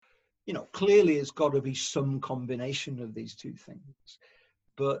clearly it's got to be some combination of these two things.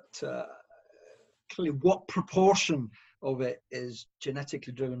 But clearly, what proportion of it is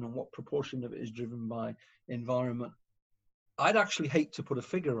genetically driven and what proportion of it is driven by environment, I'd actually hate to put a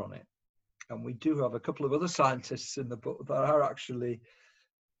figure on it. And we do have a couple of other scientists in the book that are actually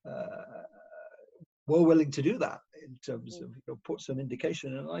were willing to do that in terms of put some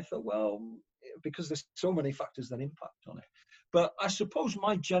indication. And I thought, well, because there's so many factors that impact on it. But I suppose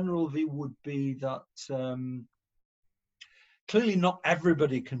my general view would be that clearly not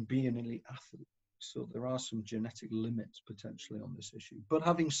everybody can be an elite athlete. So there are some genetic limits potentially on this issue. But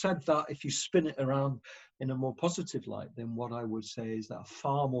having said that, if you spin it around in a more positive light, then what I would say is that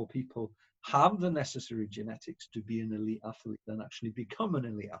far more people have the necessary genetics to be an elite athlete than actually become an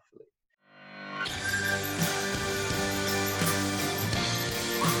elite athlete.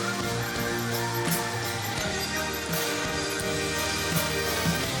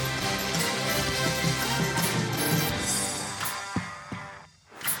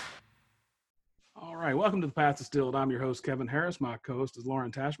 All right, welcome to The Path Distilled. I'm your host, Kevin Harris. My co-host is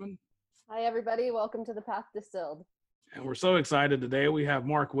Lauren Tashman. Hi, everybody. Welcome to The Path Distilled. And we're so excited today. We have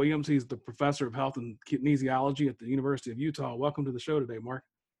Mark Williams. He's the professor of health and kinesiology at the University of Utah. Welcome to the show today, Mark.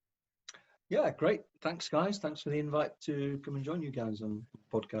 Yeah, great. Thanks, guys. Thanks for the invite to come and join you guys on the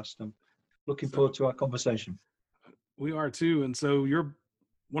podcast. I'm looking forward to our conversation. We are too. And so you're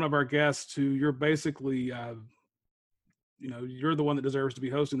one of our guests who you're basically, you're the one that deserves to be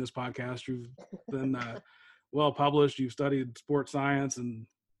hosting this podcast. You've been well published. You've studied sports science and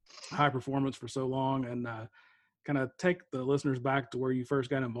high performance for so long, and kind of take the listeners back to where you first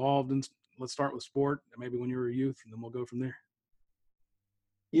got involved. And let's start with sport, maybe when you were a youth, and then we'll go from there.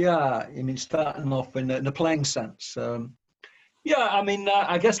 Yeah, I mean, starting off in the playing sense. I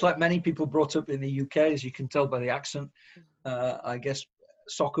guess like many people brought up in the UK, as you can tell by the accent, I guess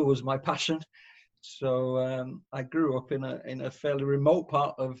soccer was my passion. So I grew up in a fairly remote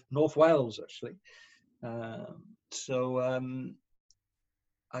part of North Wales, actually.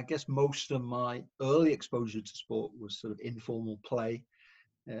 I guess most of my early exposure to sport was sort of informal play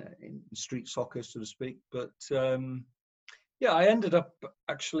in street soccer, so to speak. But I ended up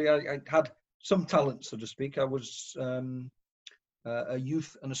actually, I had some talent, so to speak. I was a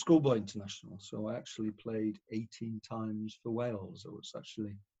youth and a schoolboy international. So I actually played 18 times for Wales. I was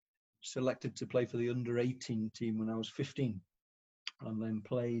actually selected to play for the under-18 team when I was 15, and then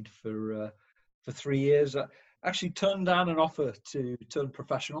played for 3 years. I actually turned down an offer to turn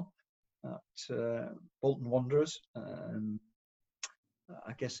professional at Bolton Wanderers.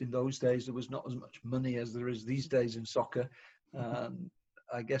 I guess in those days there was not as much money as there is these days in soccer.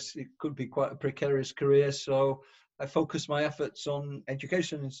 I guess it could be quite a precarious career, so I focused my efforts on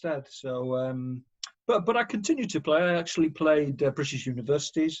education instead. So, but I continued to play. I actually played British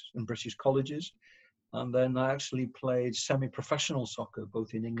universities and British colleges, and then I actually played semi-professional soccer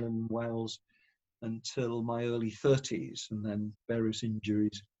both in England and Wales until my early 30s, and then various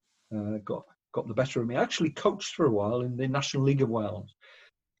injuries got the better of me. I actually coached for a while in the National League of Wales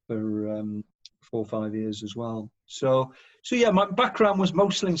for 4 or 5 years as well. So yeah, my background was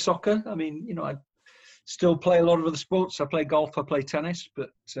mostly in soccer. I mean, I still play a lot of other sports. I play golf, I play tennis,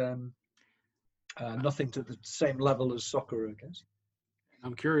 but nothing to the same level as soccer, I guess.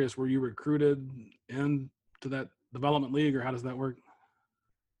 I'm curious, were you recruited into that development league, or how does that work?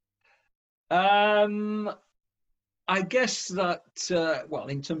 I guess that,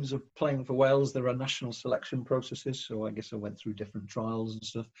 in terms of playing for Wales, there are national selection processes. So I guess I went through different trials and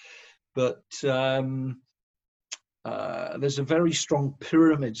stuff. But there's a very strong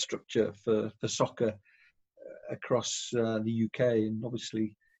pyramid structure for soccer across the UK. And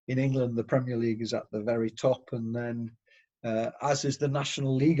obviously in England, the Premier League is at the very top. And then as is the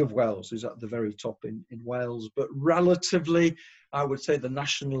National League of Wales is at the very top in Wales. But relatively, I would say the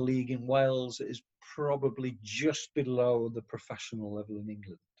National League in Wales is probably just below the professional level in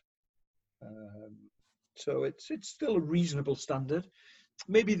England. So it's still a reasonable standard.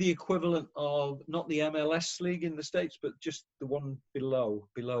 Maybe the equivalent of not the MLS league in the States, but just the one below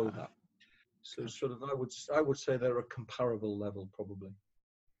that. So sort of, I would say they're a comparable level probably.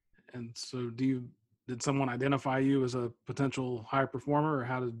 And so did someone identify you as a potential high performer, or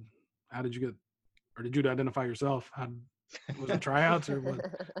how did you get, or did you identify yourself? Was it tryouts or what?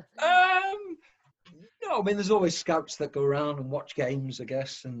 No, I mean, there's always scouts that go around and watch games, I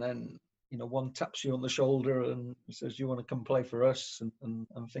guess, and then one taps you on the shoulder and says, "You want to come play for us?" and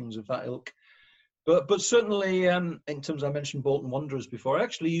things of that ilk. But certainly, in terms, I mentioned Bolton Wanderers before. I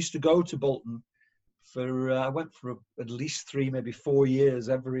actually used to go to Bolton I went for at least 3, maybe 4 years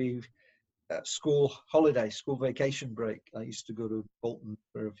every school holiday, school vacation break, I used to go to Bolton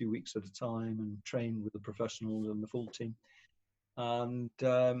for a few weeks at a time and train with the professionals and the full team. And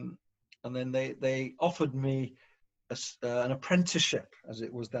then they offered me an apprenticeship, as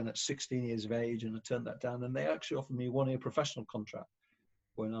it was then, at 16 years of age, and I turned that down. And they actually offered me a 1-year professional contract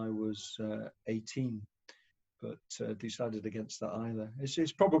when I was 18, but decided against that either.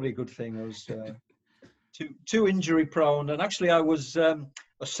 It's probably a good thing. I was too injury prone, and actually I was a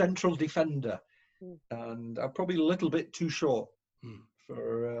central defender, and I'm probably a little bit too short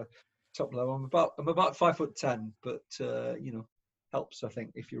for top level. I'm about 5'10", but helps, I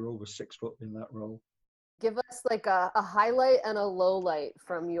think, if you're over 6 foot in that role. Give us like a highlight and a low light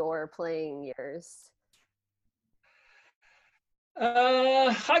from your playing years.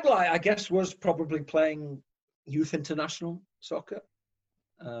 Highlight, I guess, was probably playing youth international soccer.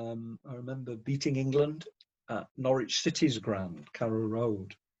 I remember beating England at Norwich City's ground, Carrow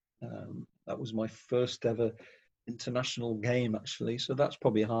Road. That was my first ever international game, actually, so that's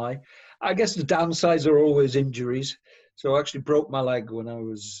probably high. I guess the downsides are always injuries. So I actually broke my leg when I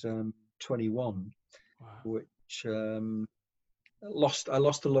was 21, wow. Which I lost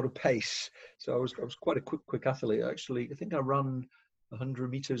a lot of pace. So I was quite a quick athlete. Actually, I think I ran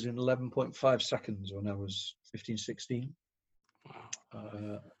 100 meters in 11.5 seconds when I was 15, 16.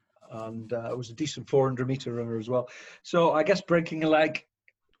 And I was a decent 400-meter runner as well. So I guess breaking a leg,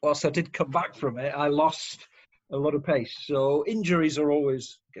 whilst I did come back from it, I lost a lot of pace. So injuries are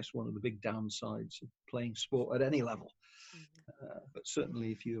always, I guess, one of the big downsides of playing sport at any level. But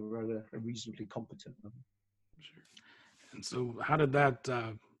certainly if you're at a reasonably competent level. Sure. And so how did that,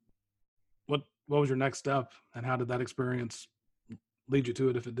 what was your next step, and how did that experience lead you to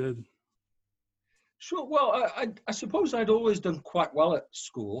it, if it did? Sure. Well, I suppose I'd always done quite well at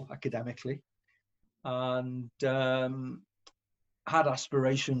school academically, and had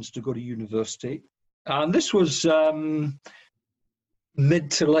aspirations to go to university. And this was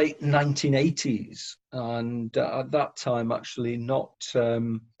mid to late 1980s, and at that time, actually, not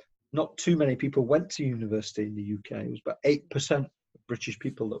too many people went to university in the UK. It was about 8% of British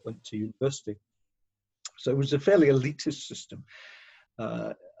people that went to university. So it was a fairly elitist system.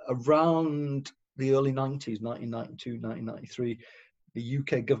 Around the early 90s, 1992, 1993, the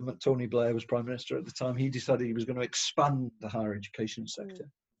UK government, Tony Blair was Prime Minister at the time, he decided he was going to expand the higher education sector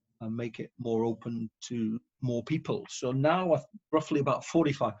and make it more open to more people. So now roughly about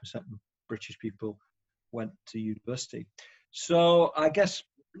 45% of British people went to university. So I guess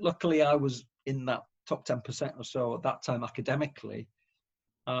luckily I was in that top 10% or so at that time academically,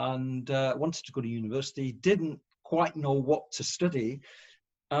 and wanted to go to university, didn't quite know what to study,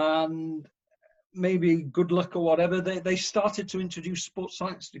 and maybe good luck or whatever, they started to introduce sports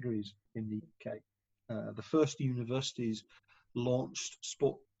science degrees in the UK. The first universities launched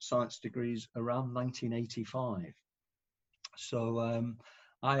sports science degrees around 1985. So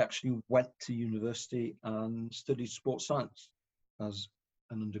I actually went to university and studied sports science as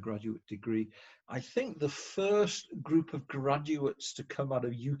an undergraduate degree. I think the first group of graduates to come out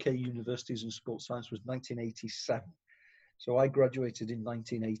of UK universities in sports science was 1987. So I graduated in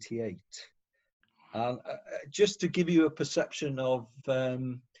 1988. And just to give you a perception of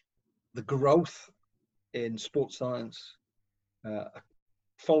the growth in sports science,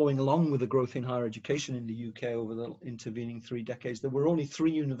 following along with the growth in higher education in the UK over the intervening 3 decades, there were only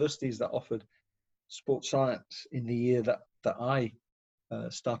 3 universities that offered sports science in the year that I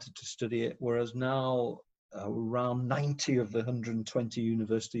started to study it, whereas now around 90 of the 120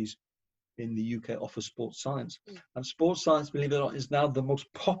 universities in the UK offer sports science. And sports science, believe it or not, is now the most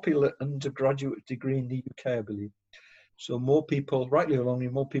popular undergraduate degree in the UK, I believe. So more people, rightly or wrongly,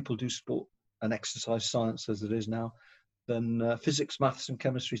 more people do sport and exercise science as it is now than physics, maths and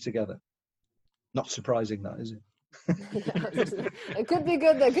chemistry together. Not surprising, that, is it? It could be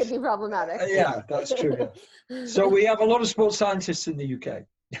good, that could be problematic. Yeah, that's true. Yeah. So we have a lot of sports scientists in the UK.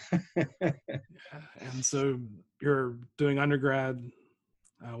 And so you're doing undergrad.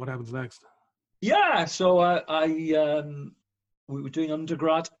 What happens next? Yeah, so we were doing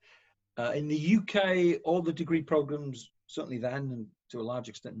undergrad. In the UK, all the degree programs, certainly then and to a large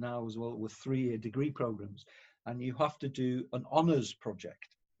extent now as well, were 3-year degree programs. And you have to do an honours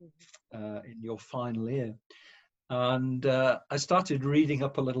project in your final year. And I started reading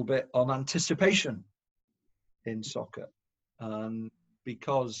up a little bit on anticipation in soccer. And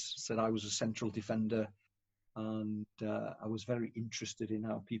because I was a central defender, and I was very interested in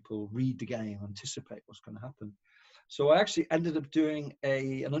how people read the game, anticipate what's going to happen. So I actually ended up doing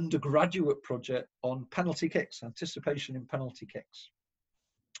an undergraduate project on penalty kicks, anticipation in penalty kicks.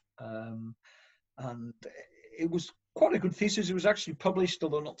 And it was quite a good thesis. It was actually published,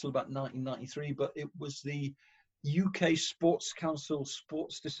 although not till about 1993, but it was the UK Sports Council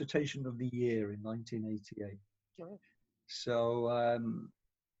Sports Dissertation of the Year in 1988. Sure. So,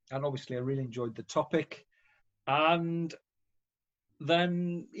 and obviously I really enjoyed the topic. And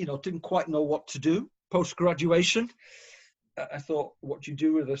then, didn't quite know what to do post-graduation. I thought, what do you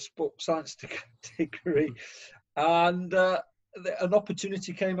do with a sports science degree? And an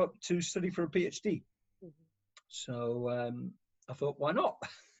opportunity came up to study for a PhD. So I thought, why not?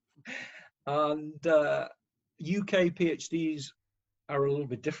 And UK PhDs are a little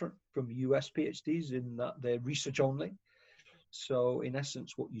bit different from US PhDs in that they're research only. So in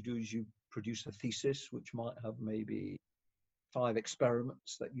essence, what you do is you produce a thesis, which might have maybe 5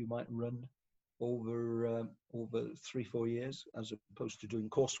 experiments that you might run over 3-4 years, as opposed to doing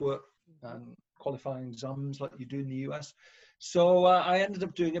coursework and qualifying exams like you do in the US. So I ended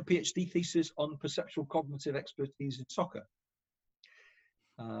up doing a PhD thesis on perceptual cognitive expertise in soccer,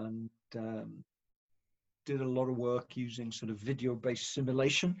 and did a lot of work using sort of video-based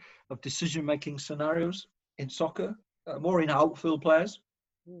simulation of decision-making scenarios in soccer, more in outfield players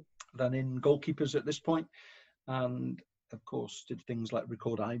than in goalkeepers at this point. And of course, did things like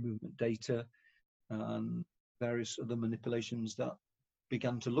record eye movement data and various other manipulations that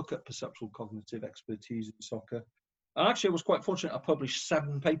began to look at perceptual cognitive expertise in soccer. And actually, I was quite fortunate. I published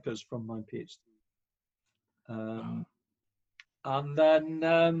 7 papers from my PhD. And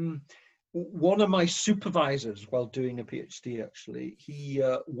then one of my supervisors, while doing a PhD, actually, he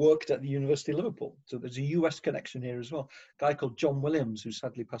worked at the University of Liverpool. So there's a US connection here as well. A guy called John Williams, who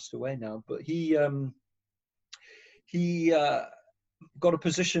sadly passed away now, but he got a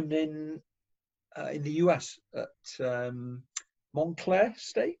position in the US at Montclair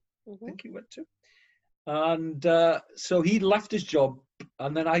State, I think he went to. And so he left his job,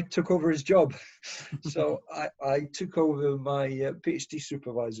 and then I took over his job. So I took over my PhD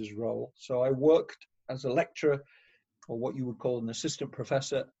supervisor's role. So I worked as a lecturer, or what you would call an assistant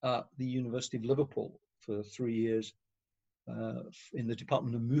professor, at the University of Liverpool for 3 years in the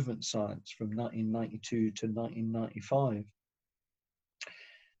Department of Movement Science from 1992 to 1995.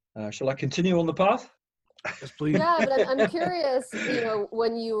 Shall I continue on the path? Yes, please. Yeah, but I'm curious,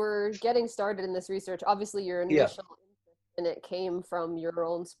 when you were getting started in this research, obviously your initial interest in it came from your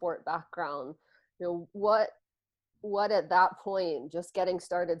own sport background. What at that point, just getting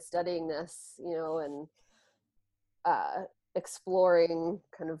started studying this, and exploring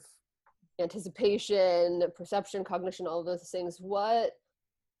kind of anticipation, perception, cognition, all of those things, what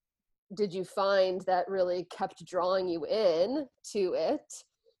did you find that really kept drawing you in to it?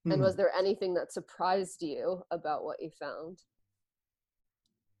 And was there anything that surprised you about what you found?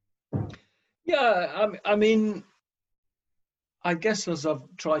 Yeah, I mean, I guess as I've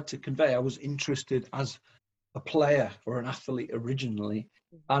tried to convey, I was interested as a player or an athlete originally.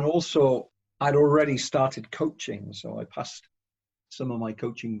 And also, I'd already started coaching. So I passed some of my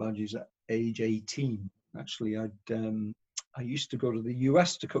coaching badges at age 18. Actually, I used to go to the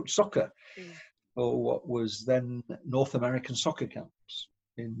US to coach soccer for what was then North American soccer camps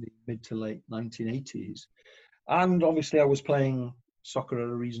in the mid to late 1980s. And obviously I was playing soccer at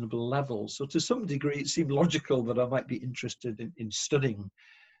a reasonable level. So to some degree, it seemed logical that I might be interested in studying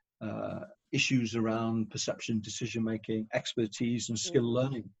issues around perception, decision-making, expertise, and skill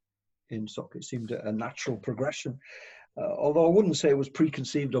learning in soccer. It seemed a natural progression. Although I wouldn't say it was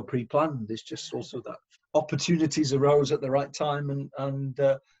preconceived or pre-planned. It's just also that opportunities arose at the right time, and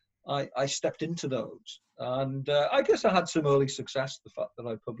I stepped into those. And I guess I had some early success. The fact that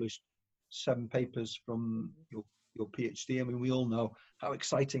I published 7 papers from your PhD. I mean, we all know how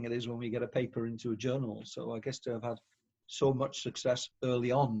exciting it is when we get a paper into a journal. So I guess to have had so much success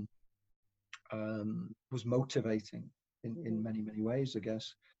early on was motivating in many, many ways, I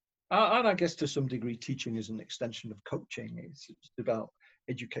guess. And I guess to some degree, teaching is an extension of coaching. It's about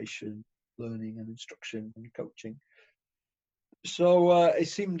education, learning, and instruction and coaching. So it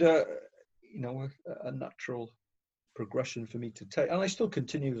seemed, a natural progression for me to take. And I still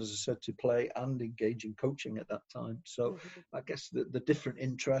continue, as I said, to play and engage in coaching at that time. So I guess the different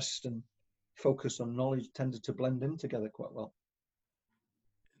interests and focus on knowledge tended to blend in together quite well.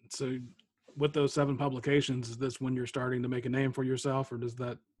 So with those 7 publications, is this when you're starting to make a name for yourself, or does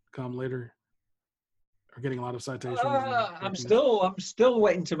that come later? Or getting a lot of citations? I'm still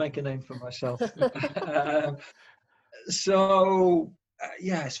waiting to make a name for myself.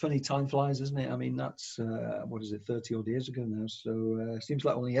 Yeah, it's funny, time flies, isn't it? I mean, that's, 30 odd years ago now. So it seems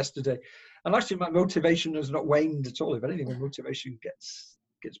like only yesterday. And actually my motivation has not waned at all. If anything, my motivation gets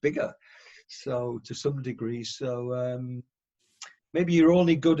bigger. So to some degree, maybe you're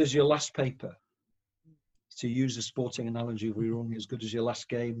only good as your last paper. to use a sporting analogy, we're only as good as your last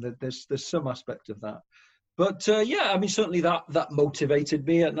game. There's some aspect of that. But yeah, I mean, certainly that motivated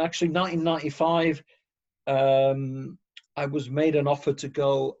me. And actually, 1995, I was made an offer to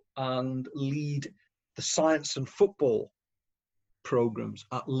go and lead the science and football programs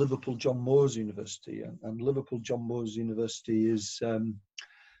at Liverpool John Moores University. And Liverpool John Moores University is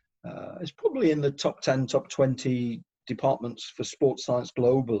probably in the top 10, top 20 departments for sports science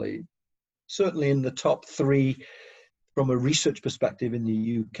globally. Certainly in the top 3 from a research perspective in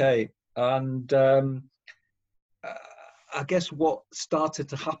the UK. And I guess what started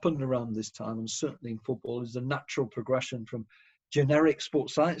to happen around this time, and certainly in football, is the natural progression from generic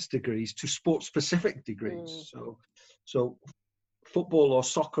sports science degrees to sports-specific degrees. So football or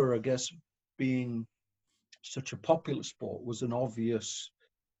soccer, I guess, being such a popular sport, was an obvious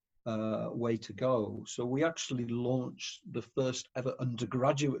way to go. So we actually launched the first ever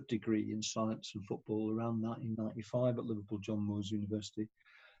undergraduate degree in science and football around 1995 at Liverpool John Moores University.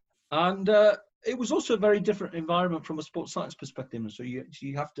 And it was also a very different environment from a sports science perspective. And so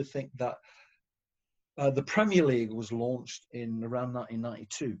you have to think that the Premier League was launched in around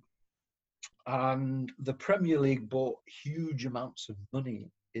 1992. And the Premier League brought huge amounts of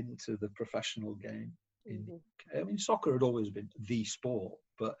money into the professional game. I mean, soccer had always been the sport,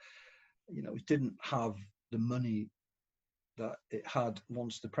 but it didn't have the money that it had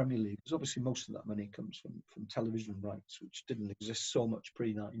once the Premier League. Because obviously most of that money comes from television rights, which didn't exist so much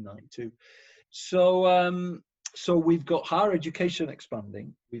pre-1992. So we've got higher education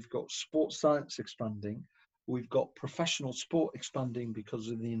expanding, we've got sports science expanding, we've got professional sport expanding because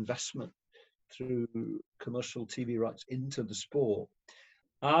of the investment through commercial TV rights into the sport.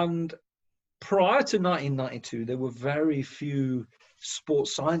 And prior to 1992, there were very few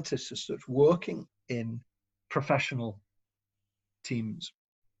sports scientists as such working in professional teams.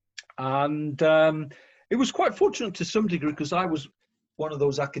 And it was quite fortunate to some degree, because I was one of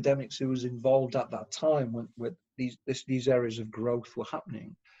those academics who was involved at that time when these areas of growth were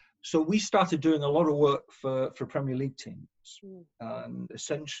happening. So we started doing a lot of work for Premier League teams. And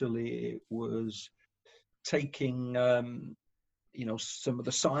essentially it was taking, some of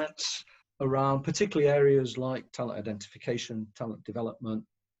the science around particularly areas like talent identification, talent development,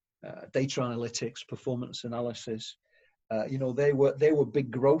 data analytics, performance analysis. They were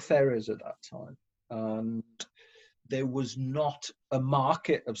big growth areas at that time. And there was not a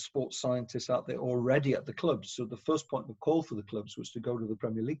market of sports scientists out there already at the clubs. So the first point of call for the clubs was to go to the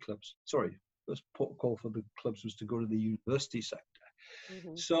Premier League clubs. First port of call for the clubs was to go to the university sector.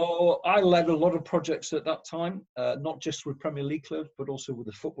 So I led a lot of projects at that time, not just with Premier League clubs, but also with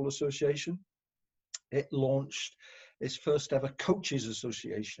the Football Association. It launched its first ever coaches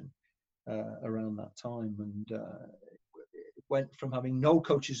association around that time. And it went from having no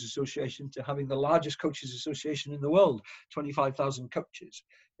coaches association to having the largest coaches association in the world, 25,000 coaches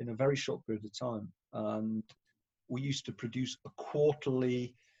in a very short period of time. And we used to produce a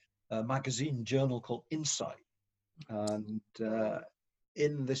quarterly magazine journal called Insight. And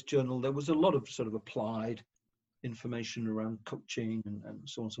in this journal, there was a lot of sort of applied information around coaching and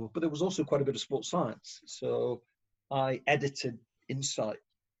so on and so forth. But there was also quite a bit of sports science. So I edited Insight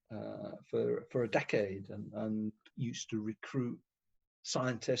for a decade and used to recruit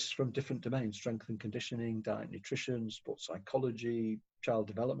scientists from different domains: strength and conditioning, diet, nutrition, sports psychology, child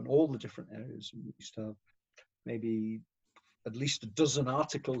development, all the different areas. And we used to have maybe at least a dozen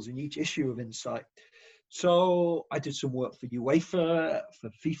articles in each issue of Insight. So I did some work for UEFA, for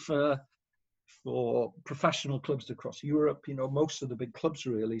FIFA, for professional clubs across Europe, most of the big clubs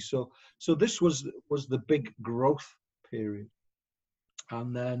really. So this was the big growth period.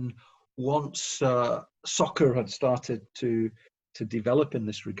 And then once soccer had started to develop in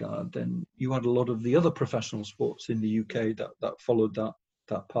this regard, then you had a lot of the other professional sports in the UK that followed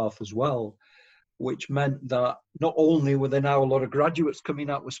that path as well, which meant that not only were there now a lot of graduates coming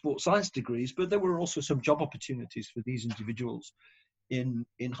out with sports science degrees, but there were also some job opportunities for these individuals in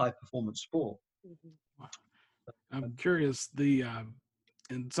high performance sport. I'm curious,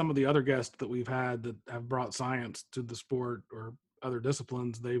 and some of the other guests that we've had that have brought science to the sport or other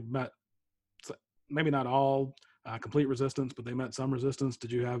disciplines, they've met, maybe not all complete resistance, but they met some resistance.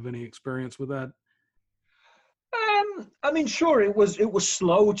 Did you have any experience with that? I mean, sure, it was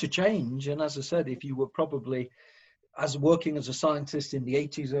slow to change. And as I said, if you were probably working as a scientist in the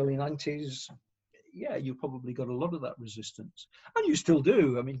 80s, early 90s, yeah, you probably got a lot of that resistance, and you still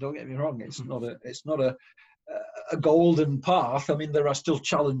do. I mean, don't get me wrong; it's not a golden path. I mean, there are still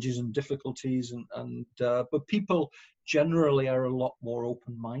challenges and difficulties, but people generally are a lot more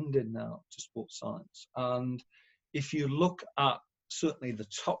open-minded now to sports science. And if you look at certainly the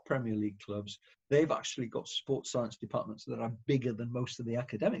top Premier League clubs, they've actually got sports science departments that are bigger than most of the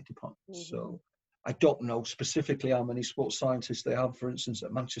academic departments. So I don't know specifically how many sports scientists they have, for instance,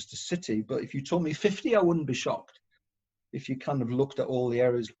 at Manchester City, but if you told me 50, I wouldn't be shocked. If you kind of looked at all the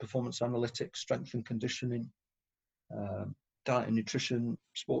areas of performance analytics, strength and conditioning, diet and nutrition,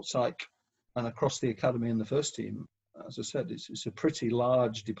 sports psych, and across the academy and the first team, as I said, it's a pretty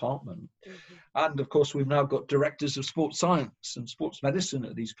large department. And of course, we've now got directors of sports science and sports medicine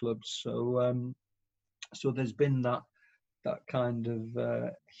at these clubs. So, so there's been that kind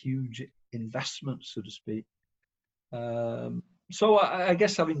of huge investment, so to speak. So I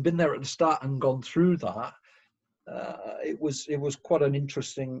guess having been there at the start and gone through that, it was quite an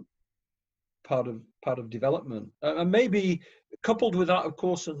interesting part of development, and maybe coupled with that, of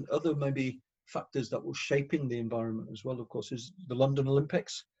course, and other maybe factors that were shaping the environment as well, of course, is the London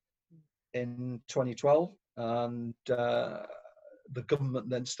Olympics in 2012, and the government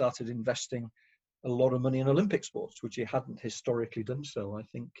then started investing a lot of money in Olympic sports, which it hadn't historically done so. I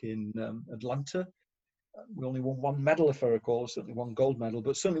think in Atlanta, we only won one medal, if I recall, certainly one gold medal,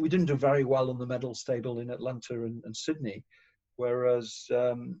 but certainly we didn't do very well on the medals table in Atlanta and Sydney, whereas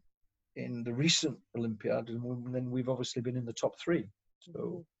in the recent Olympiad, and then we've obviously been in the top three.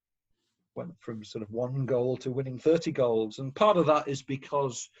 So went from sort of one goal to winning 30 goals. And part of that is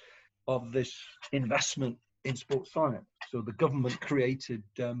because of this investment in sports science. So the government created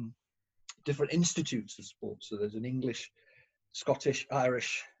different institutes of sport. So there's an English, Scottish,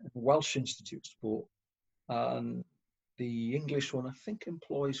 Irish, and Welsh Institute of Sport. And the English one, I think,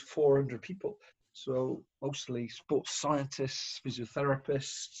 employs 400 people. So mostly sports scientists,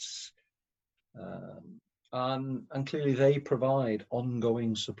 physiotherapists, and clearly they provide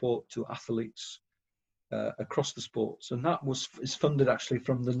ongoing support to athletes across the sports. And that is funded actually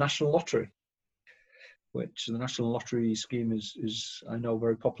from the National Lottery, which the National Lottery scheme is I know,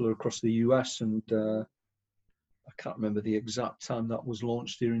 very popular across the US. And I can't remember the exact time that was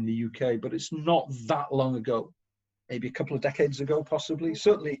launched here in the UK, but it's not that long ago, maybe a couple of decades ago, possibly.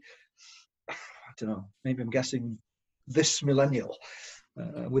 Certainly, I don't know, maybe I'm guessing this millennial,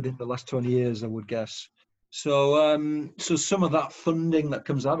 within the last 20 years, I would guess. So, so some of that funding that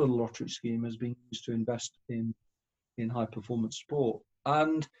comes out of the lottery scheme has been used to invest in high performance sport.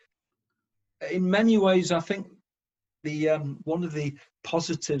 And in many ways, I think the one of the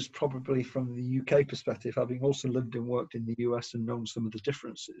positives, probably from the UK perspective, having also lived and worked in the US and known some of the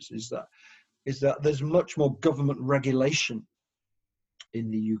differences, is that there's much more government regulation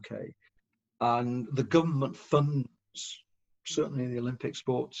in the UK, and the government funds certainly the Olympic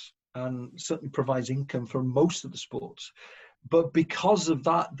sports and certainly provides income for most of the sports. But because of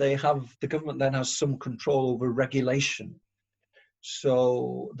that, the government then has some control over regulation.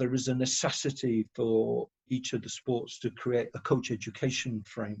 So there is a necessity for each of the sports to create a coach education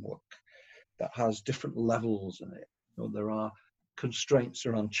framework that has different levels in it. You know, there are constraints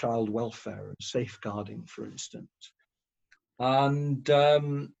around child welfare and safeguarding, for instance. And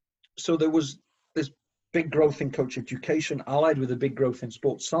so there was this big growth in coach education, allied with a big growth in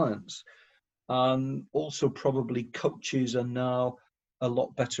sports science. And also probably coaches are now a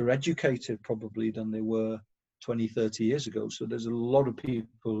lot better educated probably than they were 20, 30 years ago. So there's a lot of people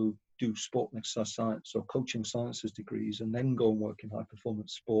who do sport and exercise science or coaching sciences degrees and then go and work in high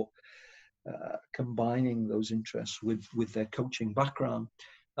performance sport, combining those interests with their coaching background.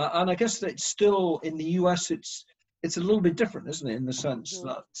 And I guess that still in the US, it's a little bit different, isn't it? In the sense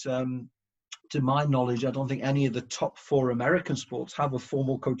that, to my knowledge, I don't think any of the top 4 American sports have a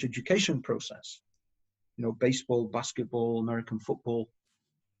formal coach education process. You know, baseball, basketball, American football.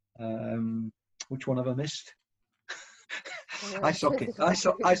 Which one have I missed? Ice hockey.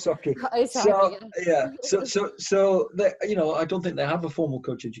 So yeah, so they, you know, I don't think they have a formal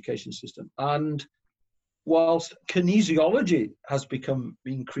coach education system. And whilst kinesiology has become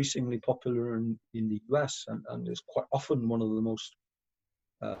increasingly popular in the US and is quite often one of the most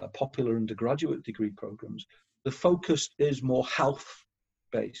popular undergraduate degree programs, the focus is more health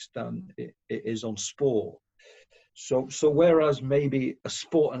based than it is on sport. So whereas maybe a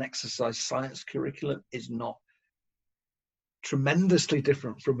sport and exercise science curriculum is not tremendously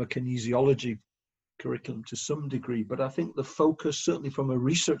different from a kinesiology curriculum to some degree, but I think the focus, certainly from a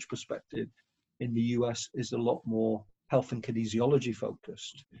research perspective in the US, is a lot more health and kinesiology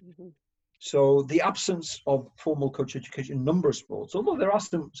focused. So the absence of formal coach education in a number of sports, although there are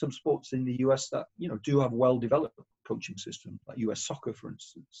some sports in the US that, you know, do have well-developed coaching systems, like US soccer, for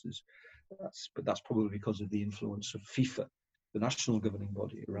instance, but that's probably because of the influence of FIFA, the national governing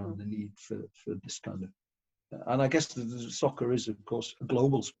body, around the need for this kind of. And I guess the soccer is, of course, a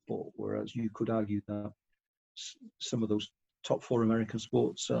global sport, whereas you could argue that some of those top 4 American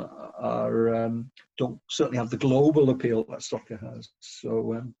sports don't certainly have the global appeal that soccer has.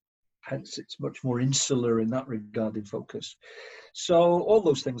 So hence it's much more insular in that regard in focus. So all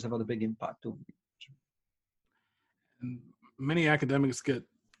those things have had a big impact on me. And many academics get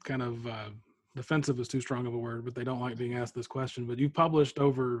kind of defensive is too strong of a word, but they don't like being asked this question. But you've published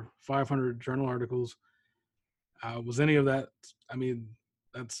over 500 journal articles. Was any of that, I mean,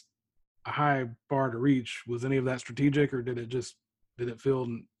 that's a high bar to reach. Was any of that strategic, or did it feel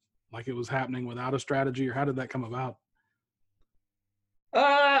like it was happening without a strategy, or how did that come about?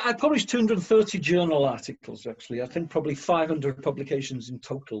 I published 230 journal articles, actually. I think probably 500 publications in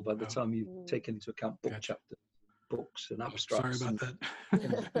total by the time you take into account book chapters, books and abstracts. Sorry about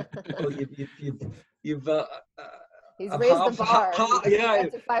that. Well, you've He's raised the bar.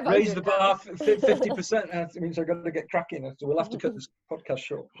 Raised the bar 50%. That means I've got to get cracking. So we'll have to cut this podcast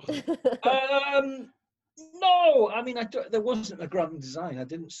short. No, I mean, there wasn't a grand design. I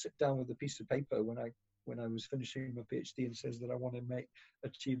didn't sit down with a piece of paper when I was finishing my PhD and says that I want to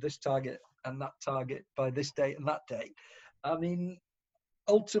achieve this target and that target by this date and that date. I mean,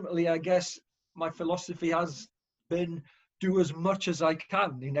 ultimately, I guess my philosophy has been do as much as I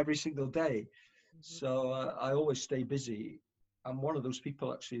can in every single day. So I always stay busy. I'm one of those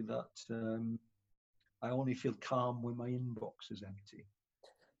people actually that I only feel calm when my inbox is empty.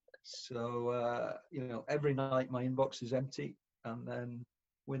 So, every night my inbox is empty, and then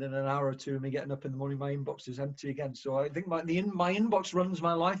within an hour or two of me getting up in the morning, my inbox is empty again. So I think my inbox runs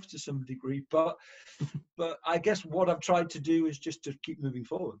my life to some degree, but I guess what I've tried to do is just to keep moving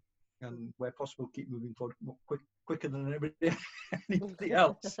forward, and where possible, keep moving forward quicker than anybody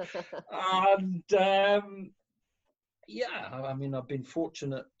else. And I mean, I've been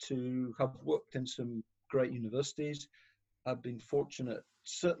fortunate to have worked in some great universities. I've been fortunate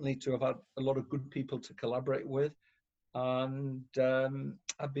certainly to have had a lot of good people to collaborate with. And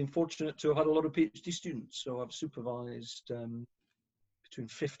I've been fortunate to have had a lot of PhD students. So I've supervised between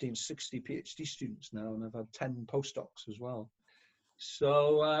 50 and 60 PhD students now, and I've had 10 postdocs as well.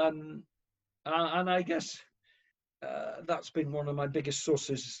 So, and I guess that's been one of my biggest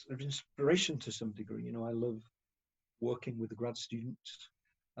sources of inspiration to some degree. I love working with the grad students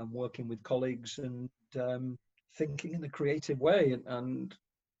and working with colleagues and thinking in a creative way and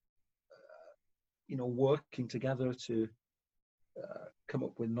working together to come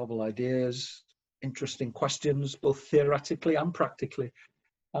up with novel ideas, interesting questions, both theoretically and practically,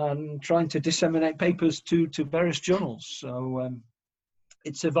 and trying to disseminate papers to various journals. So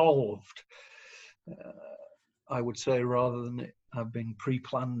it's evolved, I would say, rather than it have been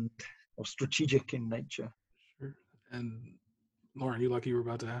pre-planned or strategic in nature. Sure. And Lauren, you like you were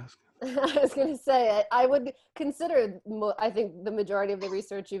about to ask? I was going to say, I would consider, I think the majority of the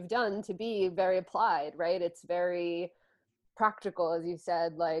research you've done to be very applied, right? It's very practical, as you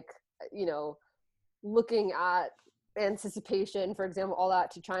said, like, looking at anticipation, for example, all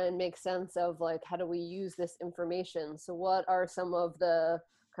that to try and make sense of like, how do we use this information? So what are some of the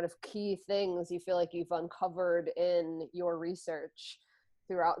kind of key things you feel like you've uncovered in your research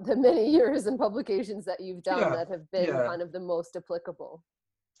throughout the many years and publications that you've done that have been kind of the most applicable?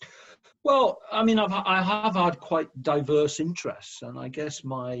 Well, I mean, I have had quite diverse interests, and I guess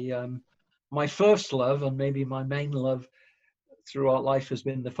my first love, and maybe my main love throughout life, has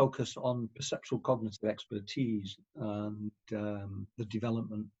been the focus on perceptual cognitive expertise and the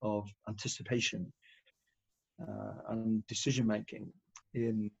development of anticipation and decision making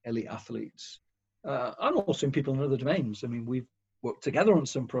in elite athletes, and also in people in other domains. I mean, we've worked together on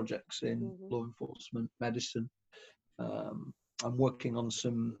some projects in law enforcement, medicine. I'm working on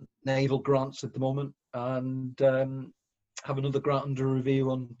some naval grants at the moment, and have another grant under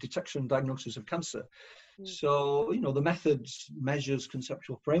review on detection and diagnosis of cancer. So, the methods, measures,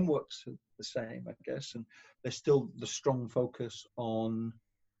 conceptual frameworks are the same, I guess, and there's still the strong focus on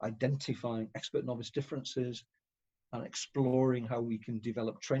identifying expert-novice differences and exploring how we can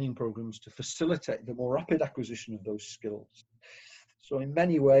develop training programs to facilitate the more rapid acquisition of those skills. So in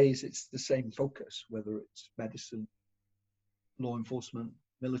many ways, it's the same focus, whether it's medicine, law enforcement,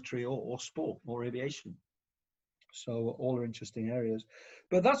 military, or sport, or aviation. So all are interesting areas.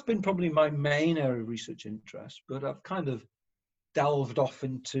 But that's been probably my main area of research interest, but I've kind of delved off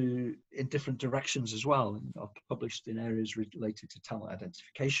in different directions as well. And I've published in areas related to talent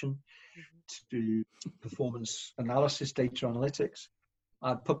identification, to performance analysis, data analytics.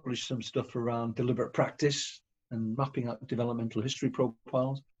 I've published some stuff around deliberate practice and mapping out developmental history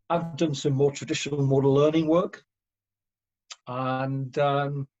profiles. I've done some more traditional model learning work. And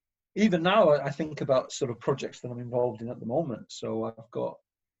even now, I think about sort of projects that I'm involved in at the moment. So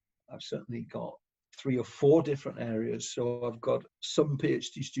I've certainly got 3 or 4 different areas. So I've got some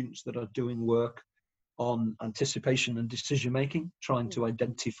PhD students that are doing work on anticipation and decision making, trying to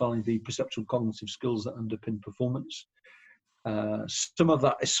identify the perceptual cognitive skills that underpin performance. Some of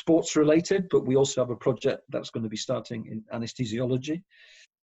that is sports related, but we also have a project that's going to be starting in anesthesiology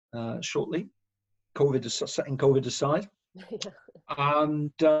shortly. Setting COVID aside.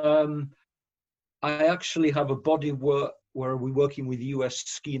 And I actually have a body of work where we're working with US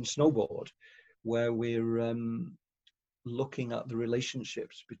ski and snowboard, where we're looking at the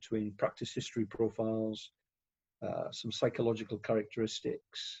relationships between practice history profiles, some psychological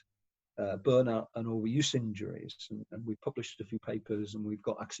characteristics, burnout and overuse injuries. And we published a few papers, and we've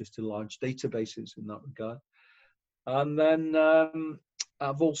got access to large databases in that regard. And then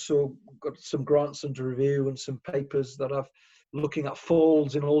I've also got some grants under review and some papers that I've looking at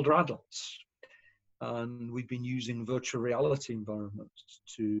falls in older adults. And we've been using virtual reality environments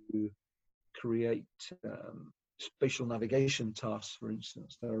to create spatial navigation tasks, for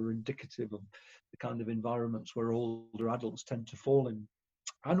instance, that are indicative of the kind of environments where older adults tend to fall in.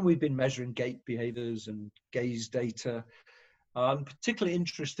 And we've been measuring gait behaviors and gaze data. I'm particularly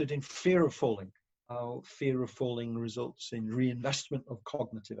interested in fear of falling, how fear of falling results in reinvestment of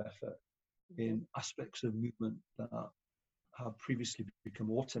cognitive effort in aspects of movement that have previously become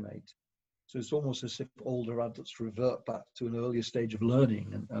automated. So it's almost as if older adults revert back to an earlier stage of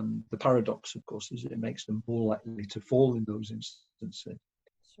learning. And the paradox, of course, is it makes them more likely to fall in those instances.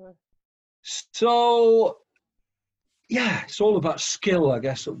 Sure. So, yeah, it's all about skill, I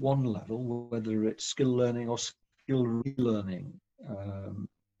guess, at one level, whether it's skill learning or skill relearning.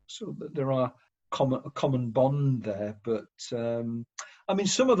 So that there are a common bond there. But, I mean,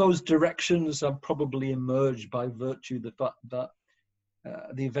 some of those directions have probably emerged by virtue of the fact that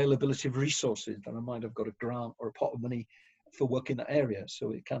the availability of resources, that I might have got a grant or a pot of money for work in that area. So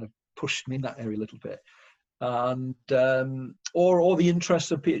it kind of pushed me in that area a little bit. And, or the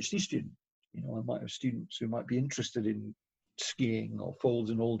interests of PhD students. You know, I might have students who might be interested in skiing or falls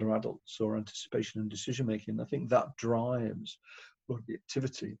in older adults or anticipation and decision making. I think that drives a lot of the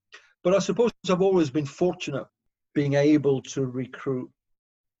activity. But I suppose I've always been fortunate being able to recruit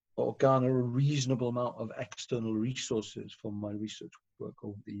or garner a reasonable amount of external resources for my research work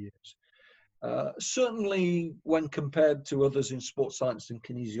over the years. Certainly when compared to others in sports science and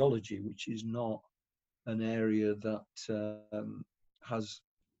kinesiology, which is not an area that has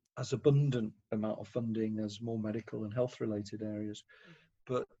as abundant amount of funding as more medical and health related areas.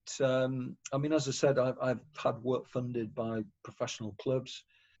 But I mean, as I said, I've had work funded by professional clubs,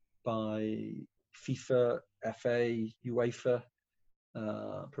 by FIFA, FA, UEFA,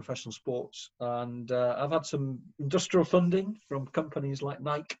 professional sports, and I've had some industrial funding from companies like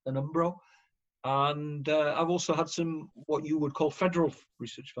Nike and Umbro, and I've also had some what you would call federal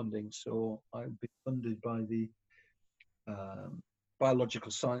research funding. So I've been funded by the Biological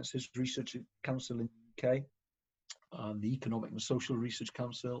Sciences Research Council in the UK, and the Economic and Social Research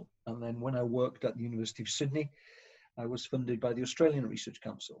Council, and then when I worked at the University of Sydney, I was funded by the Australian Research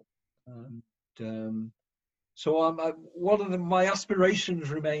Council. And so one of my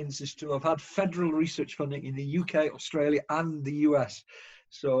aspirations remains is to have had federal research funding in the UK, Australia, and the US.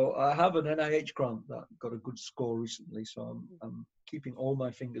 So I have an NIH grant that got a good score recently. So I'm keeping all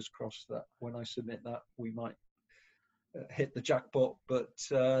my fingers crossed that when I submit that, we might hit the jackpot. But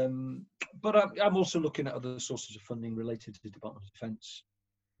I'm also looking at other sources of funding related to the Department of Defence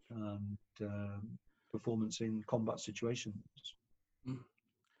and performance in combat situations.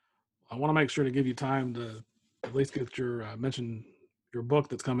 I want to make sure to give you time to at least get your mention your book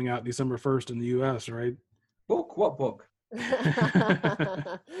that's coming out December 1st in the US, right? Book? What book?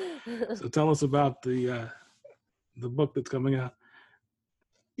 So tell us about the book that's coming out.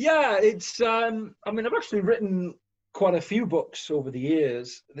 Yeah, it's I mean, I've actually written quite a few books over the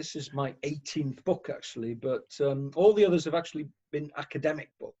years. This is my 18th book actually, but all the others have actually been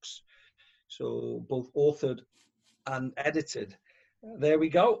academic books, so both authored and edited. There we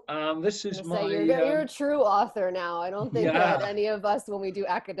go. This is my. You're a true author now. I don't think that any of us, when we do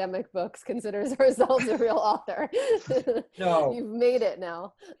academic books, considers ourselves a real author. No, you've made it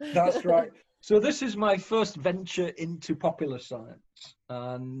now. That's right. So this is my first venture into popular science,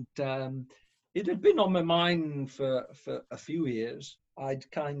 and it had been on my mind for a few years. I'd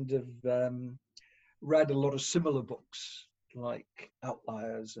kind of read a lot of similar books like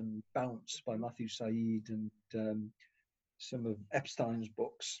Outliers and Bounce by Matthew Said, and some of Epstein's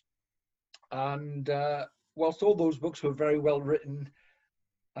books. And whilst all those books were very well written,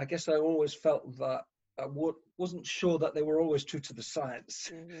 I guess I always felt that I wasn't sure that they were always true to the science.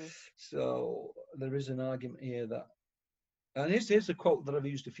 Mm-hmm. So there is an argument here that And here's a quote that I've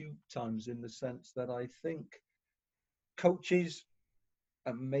used a few times, in the sense that I think coaches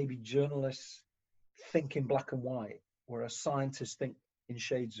and maybe journalists think in black and white, whereas scientists think in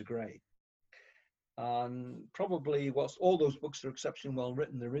shades of grey. And probably, whilst all those books are exceptionally well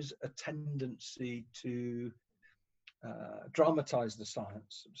written, there is a tendency to dramatize the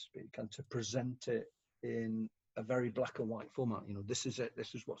science, so to speak, and to present it in a very black and white format. You know, this is it,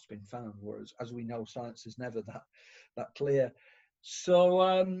 this is what's been found. Whereas, as we know, science is never that clear. So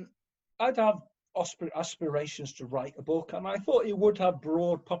I'd have aspirations to write a book, and I thought it would have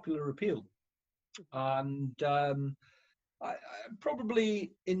broad popular appeal. And I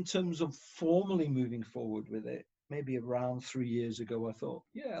probably, in terms of formally moving forward with it, maybe around 3 years ago, I thought,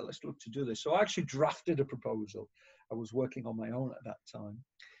 yeah, let's look to do this. So I actually drafted a proposal. I was working on my own at that time.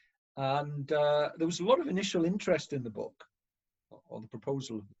 And there was a lot of initial interest in the book, or the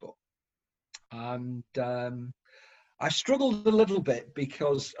proposal of the book. And I struggled a little bit,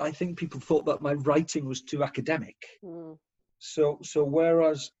 because I think people thought that my writing was too academic. So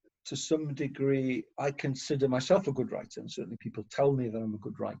whereas to some degree I consider myself a good writer, and certainly people tell me that I'm a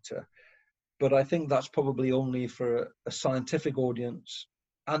good writer, but I think that's probably only for a scientific audience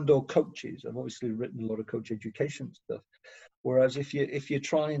and or coaches. I've obviously written a lot of coach education stuff. Whereas if you're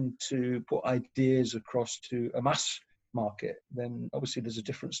trying to put ideas across to a mass market, then obviously there's a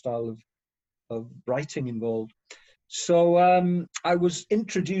different style of writing involved. So I was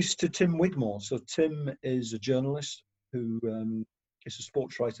introduced to Tim Wigmore. So Tim is a journalist who is a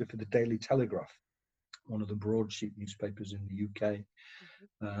sports writer for the Daily Telegraph, one of the broadsheet newspapers in the UK.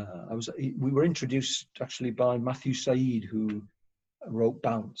 We were introduced actually by Matthew Said, who wrote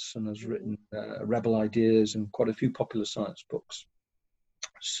Bounce and has written Rebel Ideas and quite a few popular science books.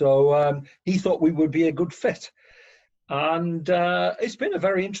 So he thought we would be a good fit. And it's been a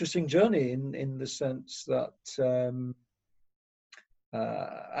very interesting journey in the sense that,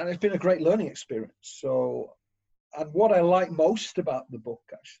 and it's been a great learning experience. So, and what I like most about the book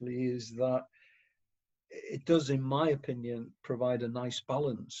actually is that it does, in my opinion, provide a nice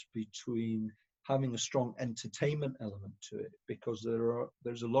balance between having a strong entertainment element to it, because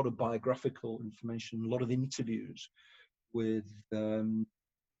there's a lot of biographical information, a lot of interviews with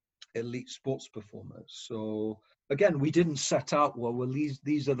elite sports performers. So again, we didn't set out, well,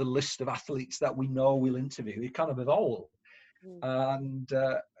 these are the list of athletes that we know we'll interview. We kind of evolved. And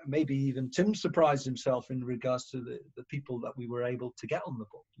maybe even Tim surprised himself in regards to the people that we were able to get on the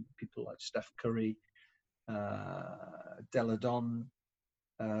book. People like Steph Curry, Deladon,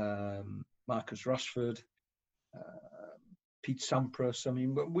 Marcus Rashford, Pete Sampras. I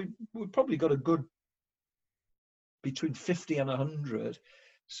mean, we probably got a good between 50 and 100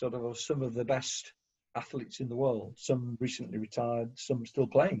 sort of some of the best athletes in the world. Some recently retired, some still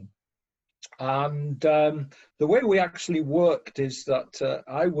playing. And the way we actually worked is that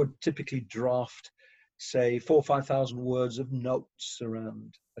I would typically draft, say, 4,000 or 5,000 words of notes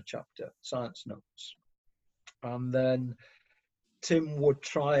around a chapter, science notes. And then Tim would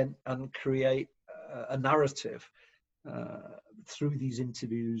try and create a narrative through these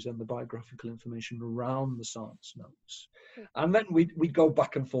interviews and the biographical information around the science notes. And then we'd go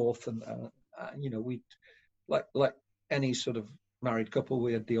back and forth, and you know, we'd like any sort of married couple,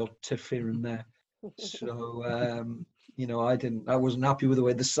 we had the odd tiff here and there. So you know, I wasn't happy with the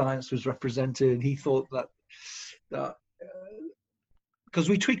way the science was represented, and he thought that because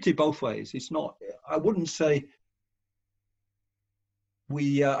we tweaked it both ways. It's not, I wouldn't say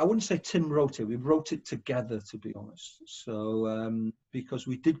Tim wrote it. We wrote it together, to be honest. So because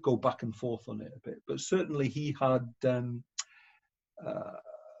we did go back and forth on it a bit, but certainly he had a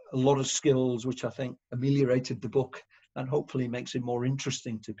lot of skills, which I think ameliorated the book and hopefully makes it more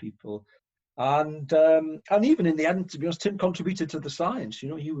interesting to people. And even in the end, to be honest, Tim contributed to the science. You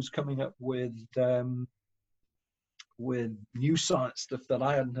know, he was coming up with new science stuff that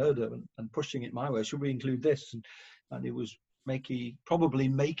I hadn't heard of, and pushing it my way. Should we include this? And it was probably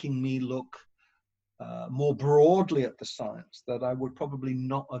making me look more broadly at the science that I would probably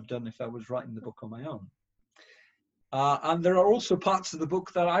not have done if I was writing the book on my own. And there are also parts of the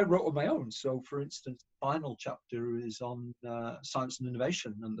book that I wrote on my own. So, for instance, the final chapter is on science and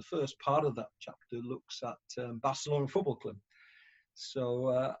innovation, and the first part of that chapter looks at Barcelona Football Club.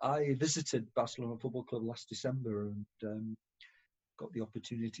 So I visited Barcelona Football Club last December and got the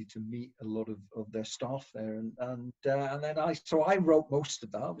opportunity to meet a lot of their staff there, and then I wrote most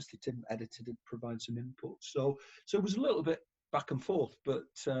of that. Obviously, Tim edited it, provided some input. So it was a little bit back and forth, but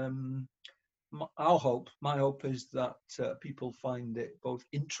my hope is that people find it both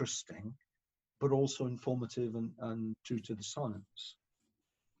interesting, but also informative and true to the science.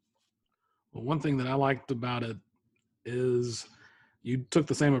 Well, one thing that I liked about it is you took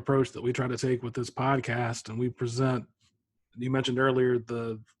the same approach that we try to take with this podcast, and we present. You mentioned earlier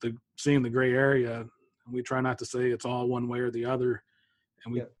the seeing the gray area, and we try not to say it's all one way or the other,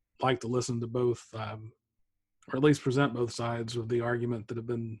 and we like to listen to both, or at least present both sides of the argument that have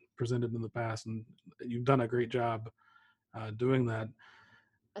been presented in the past, and you've done a great job doing that.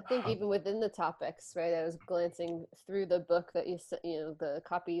 I think even within the topics, right? I was glancing through the book that the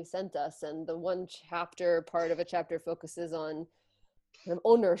copy you sent us, and the one chapter, part of a chapter focuses on kind of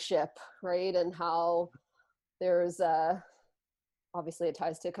ownership, right? And how there's obviously it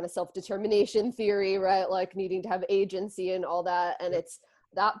ties to kind of self-determination theory, right? Like needing to have agency and all that. And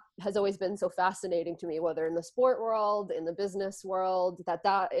that has always been so fascinating to me, whether in the sport world, in the business world,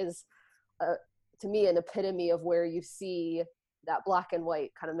 that is to me an epitome of where you see that black and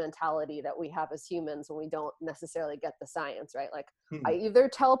white kind of mentality that we have as humans when we don't necessarily get the science, right? Like I either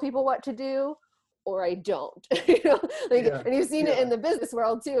tell people what to do or I don't, and you've seen it in the business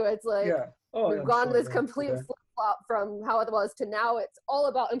world too. It's like, we've gone to this complete flip-flop from how it was to now it's all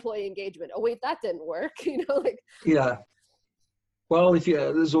about employee engagement. Oh wait, that didn't work. Well,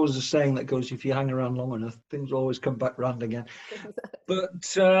 there's always a saying that goes, if you hang around long enough, things always come back round again. But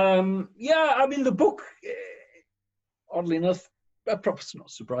I mean, the book, oddly enough, perhaps not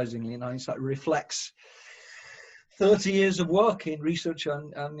surprisingly in hindsight, reflects 30 years of work in research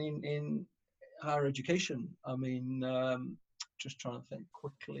and in higher education. I mean, just trying to think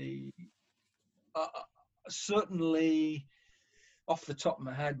quickly. Certainly, off the top of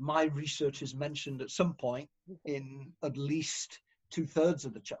my head, my research is mentioned at some point in at least 2/3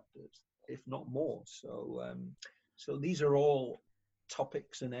 of the chapters, if not more. So these are all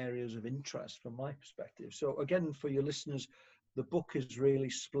topics and areas of interest from my perspective. So again, for your listeners, the book is really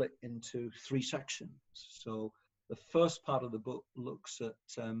split into 3 sections. So the first part of the book looks at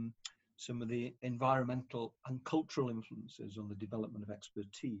some of the environmental and cultural influences on the development of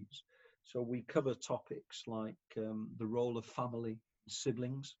expertise. So we cover topics like the role of family,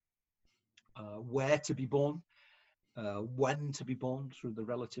 siblings, where to be born, when to be born through the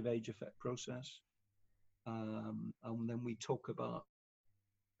relative age effect process. And then we talk about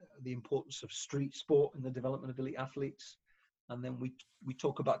the importance of street sport in the development of elite athletes. And then we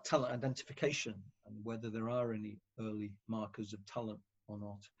talk about talent identification and whether there are any early markers of talent or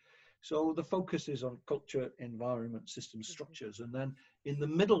not. So the focus is on culture, environment, system structures. And then in the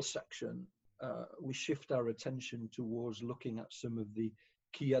middle section, we shift our attention towards looking at some of the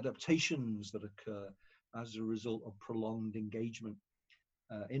key adaptations that occur as a result of prolonged engagement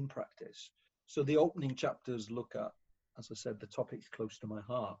in practice. So the opening chapters look at, as I said, the topics close to my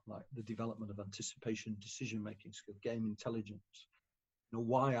heart, like the development of anticipation, decision-making skill, game intelligence,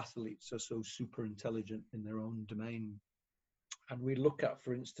 why athletes are so super intelligent in their own domain. And we look at,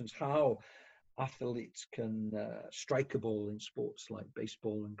 for instance, how athletes can strike a ball in sports like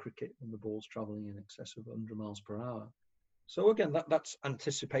baseball and cricket when the ball's traveling in excess of 100 miles per hour. So again, that's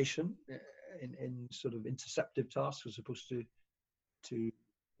anticipation in sort of interceptive tasks as opposed to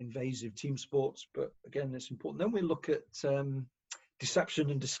invasive team sports. But again, it's important. Then we look at deception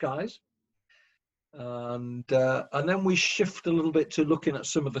and disguise. And then we shift a little bit to looking at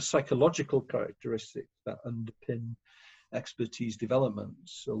some of the psychological characteristics that underpin expertise development.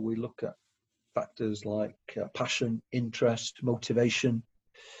 So we look at factors like passion, interest, motivation,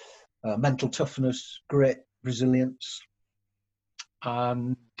 mental toughness, grit, resilience,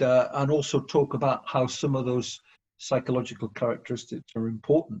 and also talk about how some of those psychological characteristics are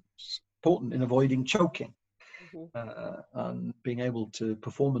important in avoiding choking and being able to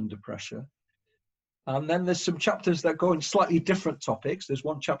perform under pressure. And then there's some chapters that go in slightly different topics. There's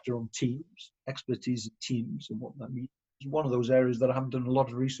one chapter on teams, expertise in teams, and what that means. It's one of those areas that I haven't done a lot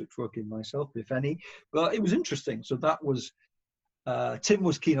of research work in myself, if any, but it was interesting. So that was, Tim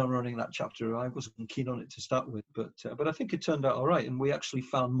was keen on running that chapter. I wasn't keen on it to start with, but I think it turned out all right. And we actually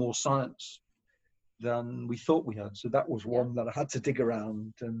found more science than we thought we had. So that was one that I had to dig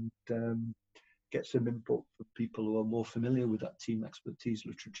around and get some input from people who are more familiar with that team expertise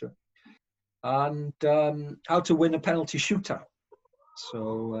literature. And how to win a penalty shootout.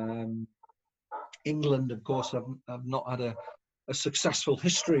 So England, of course, have not had a successful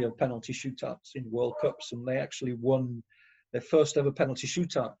history of penalty shootouts in World Cups, and they actually won their first ever penalty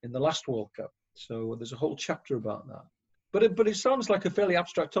shootout in the last World Cup. So there's a whole chapter about that. But it sounds like a fairly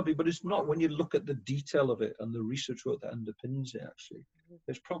abstract topic, but it's not when you look at the detail of it and the research work that underpins it, actually.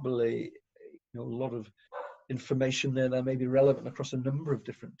 There's probably a lot of information there that may be relevant across a number of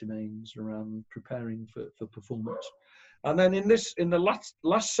different domains around preparing for performance. And then in the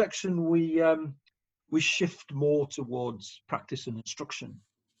last section, we shift more towards practice and instruction.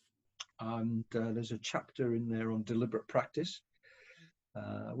 And there's a chapter in there on deliberate practice,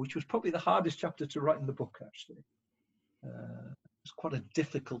 which was probably the hardest chapter to write in the book, actually. It's quite a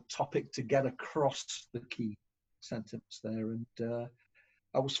difficult topic to get across the key sentence there. And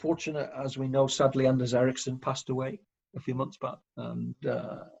I was fortunate, as we know, sadly, Anders Ericsson passed away a few months back. And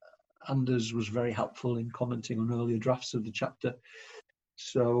Anders was very helpful in commenting on earlier drafts of the chapter.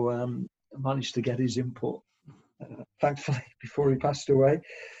 So I managed to get his input, thankfully, before he passed away.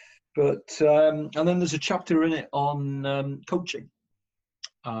 But and then there's a chapter in it on coaching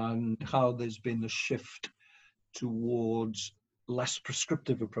and how there's been a shift towards less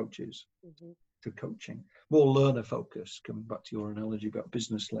prescriptive approaches to coaching, more learner focus, coming back to your analogy about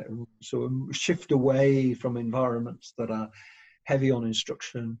business later on. So a shift away from environments that are heavy on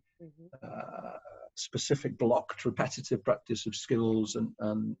instruction, specific blocked repetitive practice of skills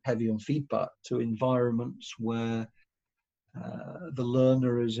and heavy on feedback, to environments where the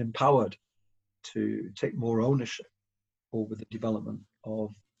learner is empowered to take more ownership over the development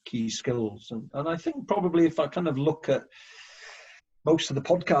of key skills. And I think probably if I kind of look at most of the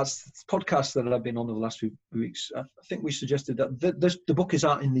podcasts that I've been on over the last few weeks, I think we suggested that the book is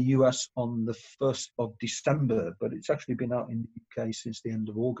out in the US on the 1st of December, but it's actually been out in the UK since the end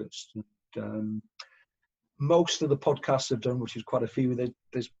of August. And, most of the podcasts I've done, which is quite a few,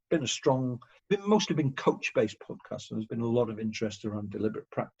 there's been mostly been coach-based podcasts, and there's been a lot of interest around deliberate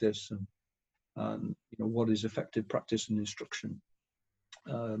practice and what is effective practice and instruction.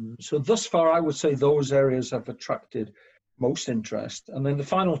 So thus far, I would say those areas have attracted most interest. And then the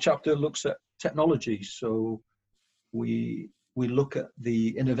final chapter looks at technology. So we look at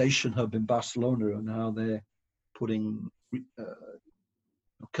the Innovation Hub in Barcelona and how they're putting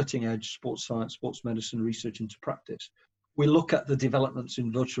cutting-edge sports science, sports medicine research into practice. We look at the developments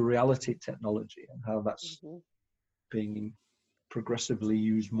in virtual reality technology and how that's being progressively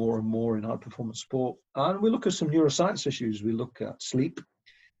used more and more in high-performance sport. And we look at some neuroscience issues. We look at sleep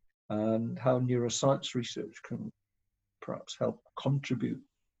and how neuroscience research can perhaps help contribute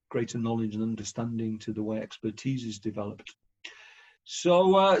greater knowledge and understanding to the way expertise is developed.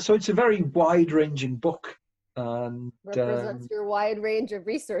 So it's a very wide-ranging book. And represents your wide range of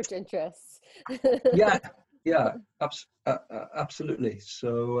research interests. yeah, absolutely.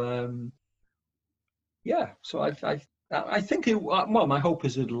 So so I think my hope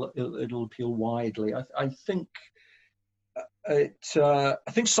is it'll appeal widely. I think I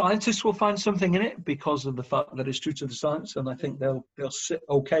think scientists will find something in it because of the fact that it's true to the science, and I think they'll sit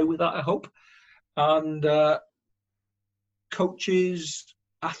okay with that, I hope. And coaches,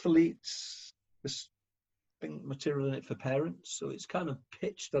 athletes, there's material in it for parents, so it's kind of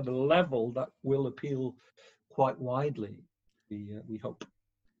pitched at a level that will appeal quite widely, we hope.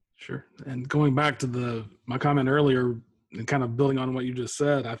 Sure. And going back to my comment earlier and kind of building on what you just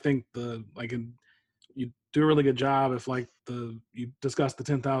said, I think you do a really good job if you discuss the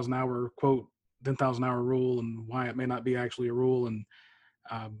 10,000 hour quote, 10,000 hour rule and why it may not be actually a rule. And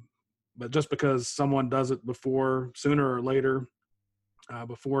but just because someone does it sooner or later,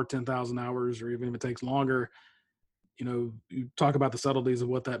 before 10,000 hours, or even if it takes longer, you talk about the subtleties of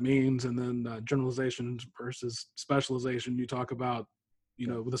what that means, and then generalization versus specialization. You talk about,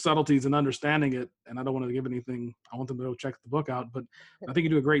 the subtleties and understanding it. And I don't want to give anything. I want them to go check the book out, but I think you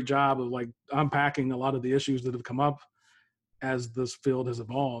do a great job of unpacking a lot of the issues that have come up as this field has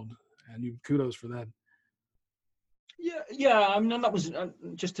evolved, and kudos for that. Yeah. I mean, that was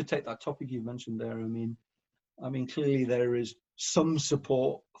just to take that topic you mentioned there. I mean, clearly there is some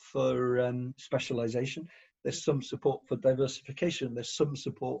support for specialization. There's some support for diversification. There's some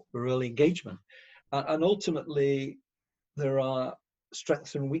support for early engagement. And ultimately, there are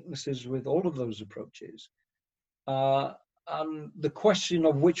strengths and weaknesses with all of those approaches. And the question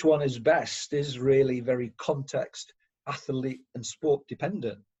of which one is best is really very context, athlete, and sport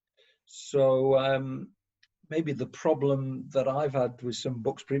dependent. So maybe the problem that I've had with some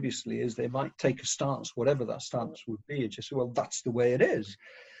books previously is they might take a stance, whatever that stance would be, and just say, well, that's the way it is.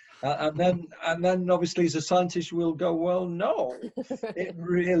 And then obviously as a scientist we'll go, well, no, it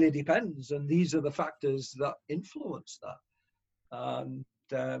really depends. And these are the factors that influence that. And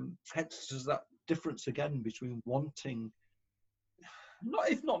hence there's that difference again between wanting,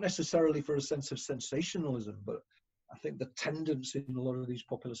 not necessarily for a sense of sensationalism, but I think the tendency in a lot of these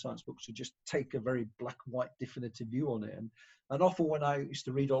popular science books to just take a very black and white definitive view on it. And often when I used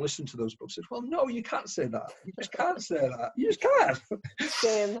to read or listen to those books, I said, well, no, you can't say that. You just can't say that. You just can't.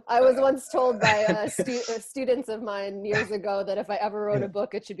 Same. I was once told by students of mine years ago that if I ever wrote a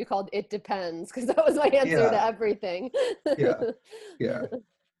book, it should be called It Depends, because that was my answer to everything. Yeah.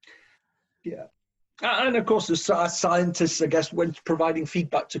 And of course, as scientists, I guess, when providing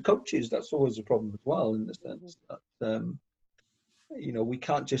feedback to coaches, that's always a problem as well, in the sense that, we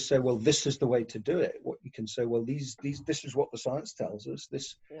can't just say, well, this is the way to do it. What you can say, well, this is what the science tells us.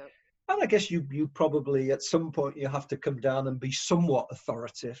 Yeah. And I guess you probably, at some point, you have to come down and be somewhat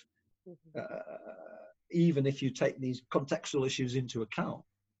authoritative, even if you take these contextual issues into account.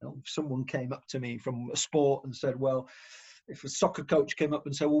 If someone came up to me from a sport and said, well, if a soccer coach came up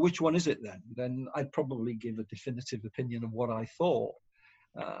and said, well, which one is it then I'd probably give a definitive opinion of what I thought.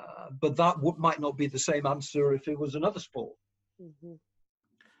 But that might not be the same answer if it was another sport.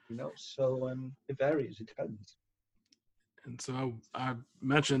 So it varies, it depends. And so I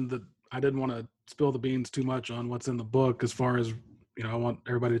mentioned that I didn't want to spill the beans too much on what's in the book, as far as, I want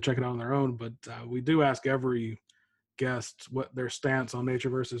everybody to check it out on their own, but we do ask every guest what their stance on nature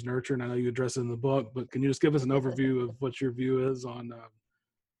versus nurture. And I know you address it in the book, but can you just give us an overview of what your view is on?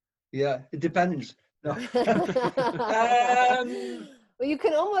 Yeah, it depends. No. Well, you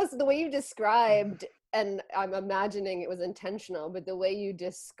can almost, the way you described, and I'm imagining it was intentional, but the way you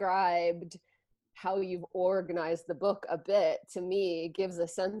described how you've organized the book a bit, to me, gives a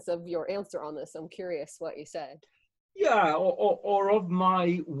sense of your answer on this. I'm curious what you said. Yeah, or of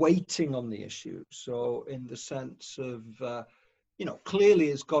my weighting on the issue. So in the sense of, clearly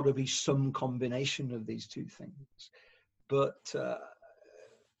it's got to be some combination of these two things. But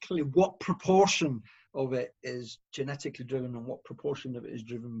clearly what proportion of it is genetically driven and what proportion of it is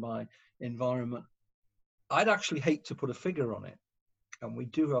driven by environment, I'd actually hate to put a figure on it. And we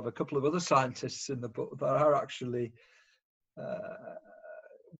do have a couple of other scientists in the book that are actually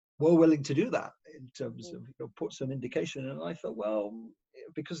were willing to do that in terms of put some indication. And I thought, well,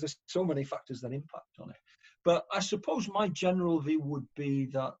 because there's so many factors that impact on it. But I suppose my general view would be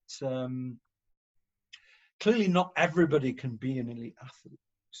that clearly not everybody can be an elite athlete.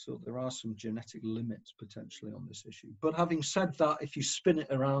 So there are some genetic limits potentially on this issue. But having said that, if you spin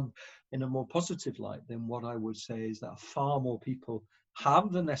it around in a more positive light, then what I would say is that far more people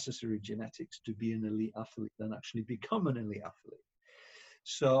have the necessary genetics to be an elite athlete than actually become an elite athlete.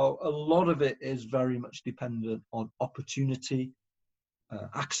 So a lot of it is very much dependent on opportunity,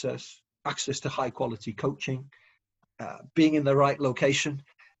 access to high quality coaching, being in the right location,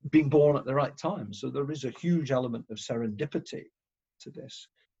 being born at the right time. So there is a huge element of serendipity to this.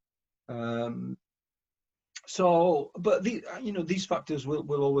 But these factors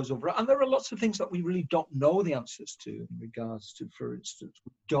will always override. And there are lots of things that we really don't know the answers to in regards to, for instance,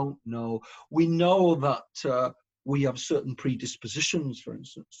 we know that we have certain predispositions, for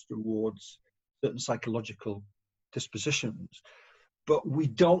instance, towards certain psychological dispositions, but we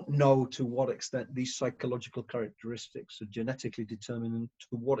don't know to what extent these psychological characteristics are genetically determined and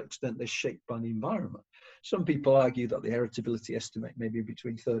to what extent they're shaped by the environment. Some people argue that the heritability estimate may be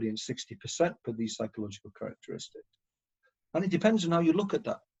between 30 and 60% for these psychological characteristics. And it depends on how you look at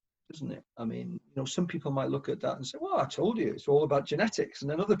that, doesn't it? I mean, some people might look at that and say, well, I told you it's all about genetics. And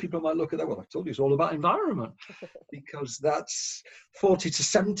then other people might look at that, well, I told you it's all about environment, because that's 40 to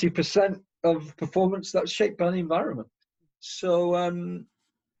 70% of performance that's shaped by the environment. So,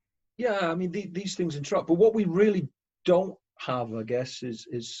 these things interact. But what we really don't have, I guess,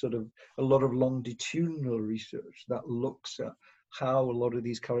 is sort of a lot of longitudinal research that looks at how a lot of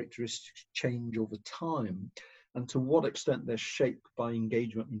these characteristics change over time and to what extent they're shaped by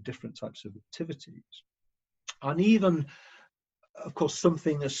engagement in different types of activities. And even, of course,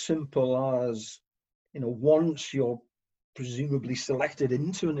 something as simple as, once you're presumably selected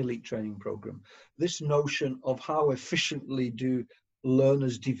into an elite training program, this notion of how efficiently do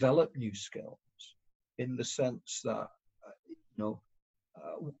learners develop new skills, in the sense that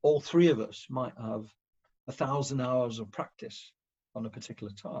all three of us might have 1,000 hours of practice on a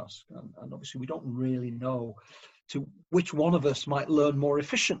particular task, and obviously we don't really know to which one of us might learn more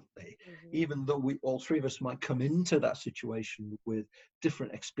efficiently, even though all three of us might come into that situation with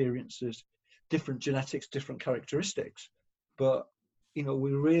different experiences, different genetics, different characteristics. But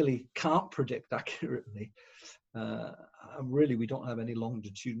we really can't predict accurately, and really we don't have any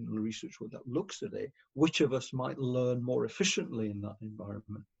longitudinal research that looks at it, which of us might learn more efficiently in that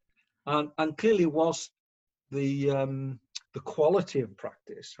environment. And clearly, whilst the quality of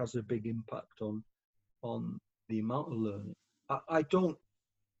practice has a big impact on the amount of learning, I don't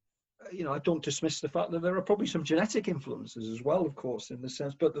dismiss the fact that there are probably some genetic influences as well, of course, in the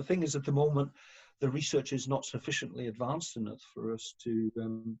sense. But the thing is, at the moment, the research is not sufficiently advanced enough for us to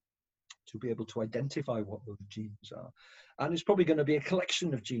be able to identify what those genes are. And it's probably going to be a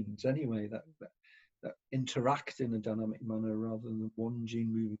collection of genes anyway that interact in a dynamic manner rather than one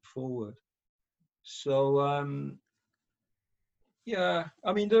gene moving forward. So Yeah,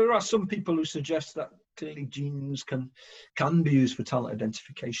 I mean, there are some people who suggest that clearly genes can be used for talent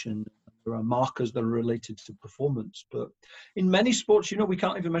identification. There are markers that are related to performance, but in many sports, we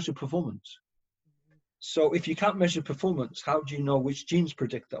can't even measure performance. So if you can't measure performance, how do you know which genes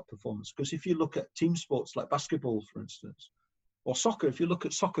predict that performance? Because if you look at team sports like basketball, for instance, or soccer, if you look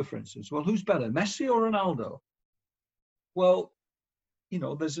at soccer, for instance, well, who's better, Messi or Ronaldo? Well,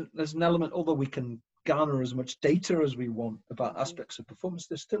 there's an element, although we can garner as much data as we want about aspects of performance,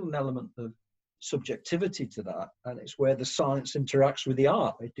 there's still an element of subjectivity to that, and it's where the science interacts with the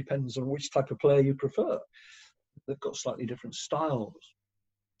art. It depends on which type of player you prefer. They've got slightly different styles.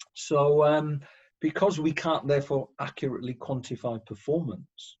 So because we can't therefore accurately quantify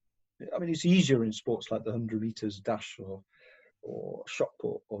performance, I mean, it's easier in sports like the 100 meters dash or shot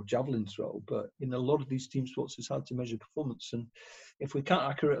put or javelin throw, but in a lot of these team sports it's hard to measure performance. And if we can't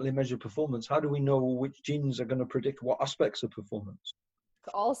accurately measure performance, how do we know which genes are going to predict what aspects of performance?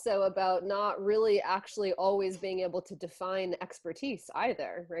 Also about not really actually always being able to define expertise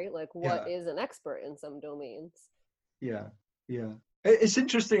either, right? Like what is an expert in some domains? Yeah. It's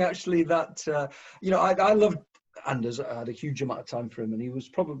interesting actually that I loved Anders. I had a huge amount of time for him, and he was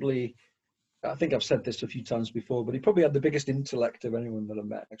probably, I think I've said this a few times before, but he probably had the biggest intellect of anyone that I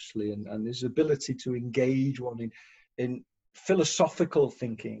met, actually, and his ability to engage one in philosophical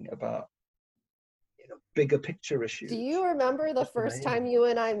thinking about bigger picture issues. Do you remember the first time you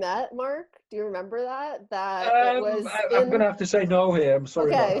and I met, Mark? Do you remember that? It was I'm going to have to say no here. I'm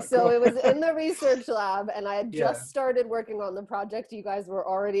sorry about that. Okay, so it was in the research lab, and I had just started working on the project you guys were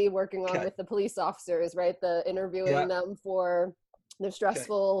already working on with the police officers, right? The interviewing them for their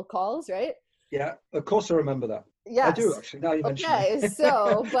stressful calls, right? Yeah, of course I remember that. Yes. I do, actually, now you mention it. Okay,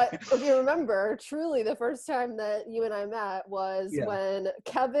 so, but if you remember, truly the first time that you and I met was when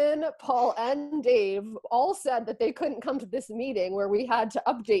Kevin, Paul, and Dave all said that they couldn't come to this meeting where we had to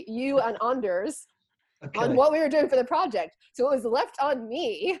update you and Anders on what we were doing for the project. So it was left on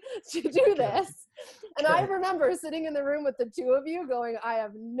me to do this. And I remember sitting in the room with the two of you going, I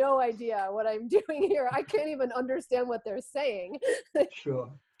have no idea what I'm doing here. I can't even understand what they're saying.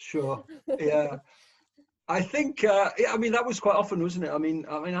 Sure. Yeah. I think, I mean, that was quite often, wasn't it? I mean,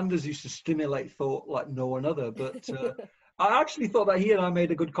 Anders used to stimulate thought like no one other, but I actually thought that he and I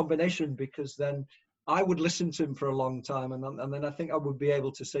made a good combination, because then I would listen to him for a long time, and then I think I would be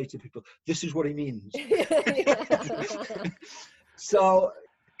able to say to people, this is what he means. So,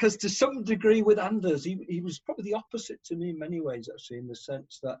 because to some degree with Anders, he was probably the opposite to me in many ways, actually, in the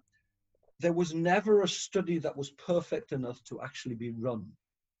sense that there was never a study that was perfect enough to actually be run.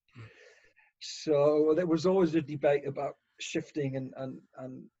 So there was always a debate about shifting and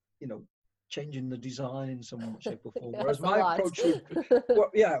changing the design in some shape or form. Whereas my approach would,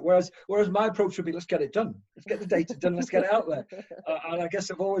 whereas my approach would be, let's get it done, let's get the data done, let's get it out there. And I guess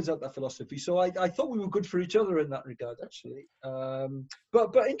I've always had that philosophy. So I thought we were good for each other in that regard, actually.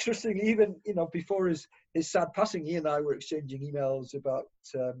 But interestingly, even before his sad passing, he and I were exchanging emails about.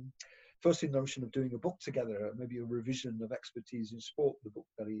 First, the notion of doing a book together, maybe a revision of Expertise in Sport, the book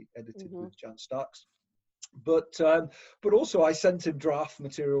that he edited with Jan Starks. But also I sent him draft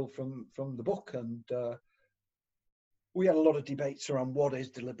material from the book, and we had a lot of debates around what is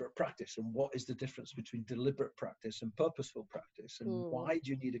deliberate practice and what is the difference between deliberate practice and purposeful practice, and why do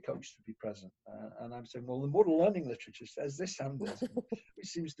you need a coach to be present? And I'm saying, well, the model learning literature says this, Anders, which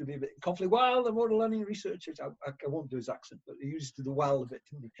seems to be a bit in conflict. Well, the model learning researchers, I won't do his accent, but he used to the well a bit,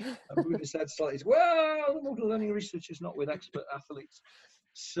 didn't he? And moved his head slightly. Well, the model learning research is not with expert athletes.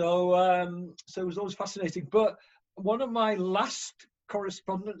 So it was always fascinating. But one of my last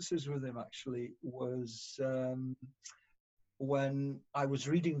correspondences with him actually was when I was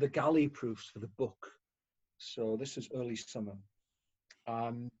reading the galley proofs for the book. So this is early summer.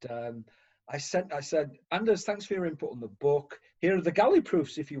 And I said, Anders, thanks for your input on the book. Here are the galley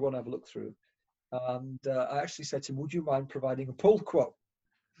proofs if you want to have a look through. And I actually said to him, would you mind providing a pull quote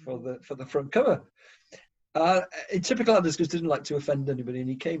for the front cover? In typical Anders, because didn't like to offend anybody, and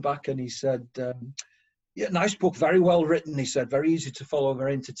he came back and he said, yeah, nice book, very well written, he said, very easy to follow,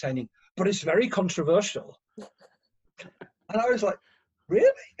 very entertaining, but it's very controversial. And I was like,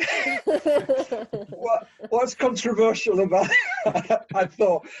 really? What's controversial about it? I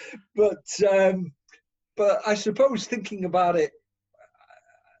thought, but I suppose thinking about it,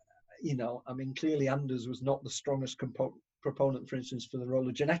 I mean, clearly Anders was not the strongest proponent, for instance, for the role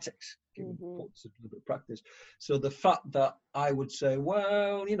of genetics, given the importance of deliberate practice. So the fact that I would say,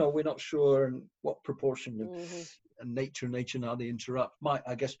 well, we're not sure in what proportion of nature and how they interact might,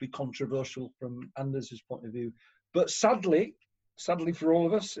 I guess, be controversial from Anders' point of view. But sadly, sadly for all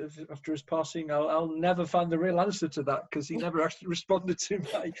of us, after his passing, I'll never find the real answer to that, because he never actually responded to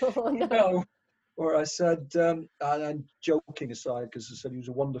my email where I said, and I'm joking aside, because I said he was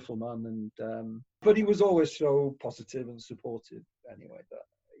a wonderful man, and but he was always so positive and supportive anyway that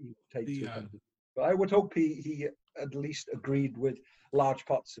he would take to it. But I would hope he at least agreed with large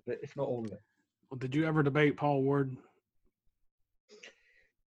parts of it, if not all of it. Well, did you ever debate Paul Ward?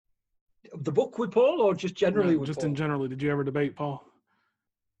 The book with Paul, or just generally with just Paul? in generally, did you ever debate Paul?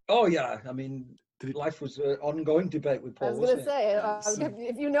 Oh yeah, I mean, life was an ongoing debate with Paul. I was going to say,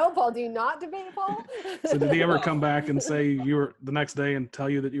 if you know Paul, do you not debate Paul? So did he ever come back and say you were the next day and tell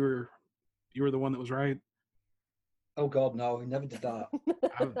you that you were the one that was right? Oh God, no, he never did that.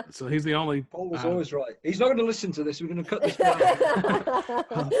 So he's the only. Paul was always right. He's not going to listen to this. We're going to cut this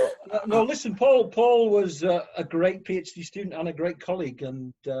down. No, listen, Paul was a great PhD student and a great colleague,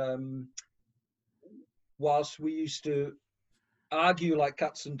 and whilst we used to argue like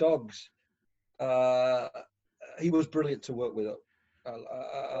cats and dogs, he was brilliant to work with.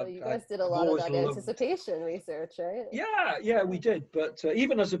 Well, you guys did a lot of that anticipation research, right? Yeah, we did. But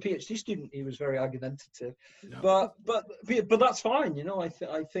even as a PhD student, he was very argumentative. Yeah. But that's fine, you know. I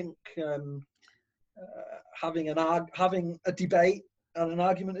think having a debate and an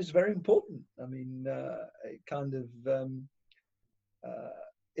argument is very important. I mean, it kind of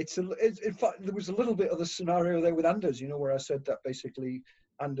in fact, there was a little bit of the scenario there with Anders, you know, where I said that basically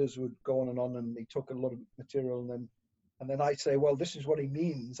Anders would go on, and he took a lot of material, and then I'd say, well, this is what he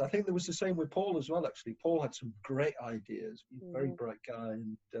means. I think there was the same with Paul as well, actually. Paul had some great ideas. He's a very bright guy.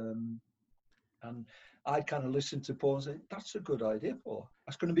 And I'd kind of listen to Paul and say, that's a good idea, Paul.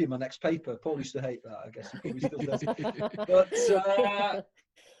 That's going to be my next paper. Paul used to hate that, I guess. He probably still does. But,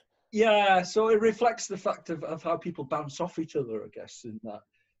 yeah, so it reflects the fact of how people bounce off each other, I guess, in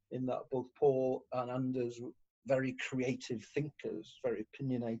that both Paul and Anders were very creative thinkers, very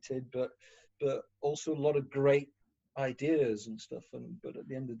opinionated, but also a lot of great ideas and stuff, but at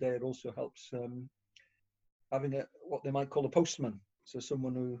the end of the day it also helps having what they might call a postman, so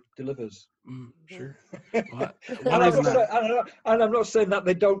someone who delivers. Sure. Well, and I'm not saying that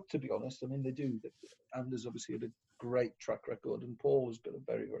they don't, to be honest. I mean, they do. Anders obviously had a great track record, and Paul has got a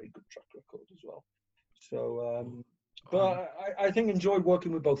very, very good track record as well. So but I think enjoyed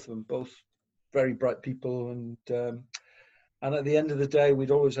working with both of them, both very bright people, and at the end of the day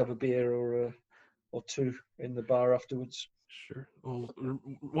we'd always have a beer or two in the bar afterwards. Sure. Well,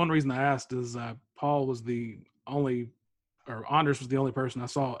 one reason I asked is Paul was the only, or Anders was the only person I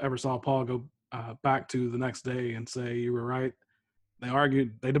ever saw Paul go back to the next day and say, you were right. They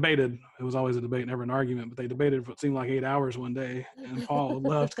argued, they debated. It was always a debate, never an argument, but they debated for what seemed like 8 hours one day. And Paul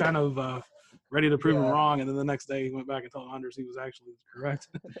left kind of ready to prove him wrong. And then the next day he went back and told Anders he was actually correct.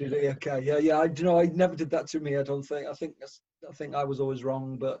 Okay. Yeah. I never did that to me. I don't think. I think I was always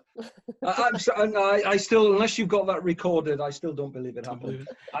wrong, but I still, unless you've got that recorded, I still don't believe it happened.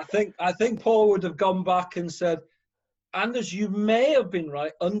 I think Paul would have gone back and said, Anders, you may have been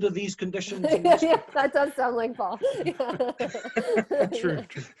right under these conditions. Yeah, that does sound like Paul. True.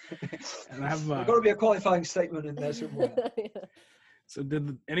 And there's got to be a qualifying statement in there somewhere. Yeah. So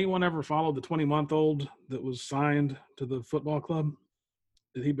did anyone ever follow the 20-month-old that was signed to the football club?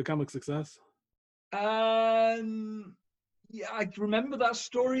 Did he become a success? Yeah, I remember that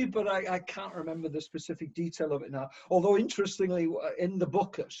story, but I can't remember the specific detail of it now. Although, interestingly, in the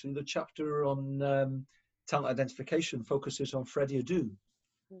book, actually, the chapter on talent identification focuses on Freddie Adu,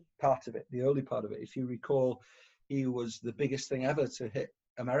 part of it, the early part of it. If you recall, he was the biggest thing ever to hit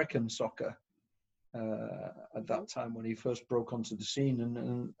American soccer at that time when he first broke onto the scene,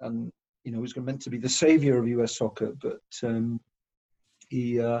 and you know, he was meant to be the savior of US soccer, but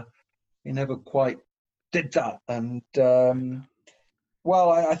he never quite did that. And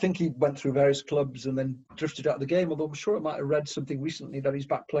well, I think he went through various clubs and then drifted out of the game, although I'm sure I might have read something recently that he's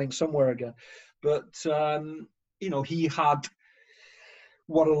back playing somewhere again. But you know, he had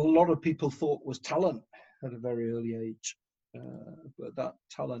what a lot of people thought was talent at a very early age, but that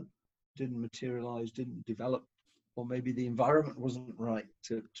talent didn't materialize, didn't develop, or maybe the environment wasn't right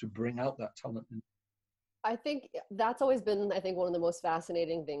to bring out that talent. I think that's always been, one of the most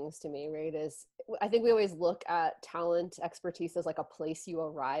fascinating things to me, right? Is I think we always look at talent, expertise as like a place you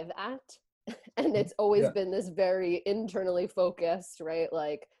arrive at. And it's always been this very internally focused, right?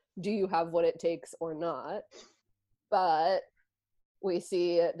 Like, do you have what it takes or not? But we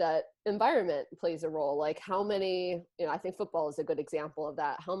see that environment plays a role. Like how many, I think football is a good example of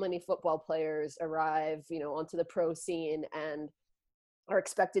that. How many football players arrive, onto the pro scene and are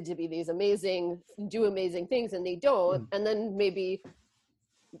expected to be these do amazing things, and they don't. And then maybe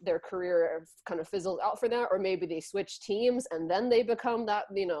their career kind of fizzles out for that, or maybe they switch teams and then they become that,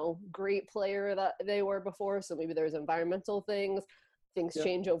 great player that they were before. So maybe there's environmental things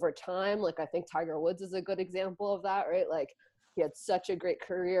change over time. Like I think Tiger Woods is a good example of that, right? Like he had such a great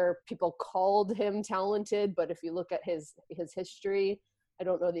career. People called him talented, but if you look at his history, I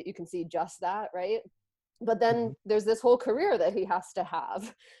don't know that you can see just that, right? But then there's this whole career that he has to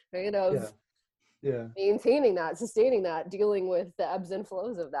have, right? Of maintaining that, sustaining that, dealing with the ebbs and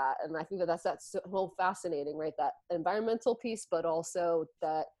flows of that. And I think that's so fascinating, right? That environmental piece, but also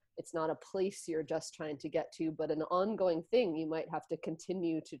that it's not a place you're just trying to get to, but an ongoing thing you might have to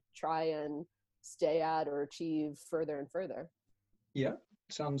continue to try and stay at or achieve further and further. Yeah,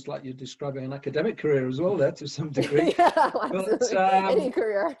 sounds like you're describing an academic career as well there to some degree. Yeah, but, any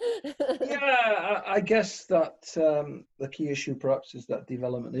career. Yeah, I guess that the key issue perhaps is that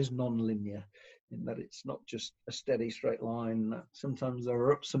development is non-linear, in that it's not just a steady straight line. Sometimes there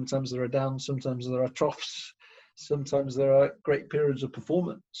are ups, sometimes there are downs, sometimes there are troughs, sometimes there are great periods of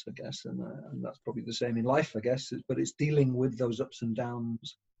performance, I guess, and that's probably the same in life, I guess, but it's dealing with those ups and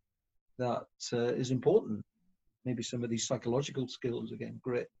downs that is important. Maybe some of these psychological skills, again,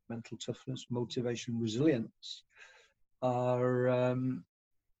 grit, mental toughness, motivation, resilience, are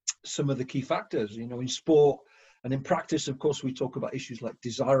some of the key factors. In sport and in practice, of course, we talk about issues like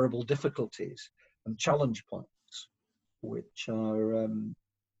desirable difficulties and challenge points, which are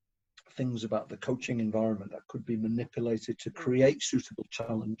things about the coaching environment that could be manipulated to create suitable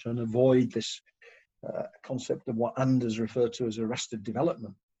challenge and avoid this concept of what Anders referred to as arrested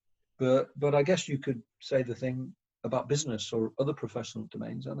development. But I guess you could say the thing about business or other professional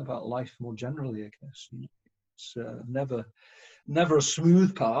domains and about life more generally, I guess. It's never a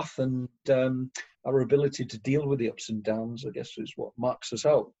smooth path, and our ability to deal with the ups and downs, I guess, is what marks us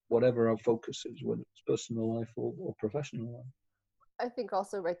out, whatever our focus is, whether it's personal life or professional life. I think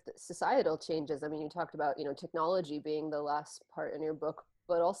also, right, societal changes. I mean, you talked about, technology being the last part in your book,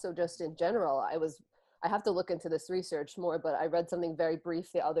 but also just in general, I have to look into this research more, but I read something very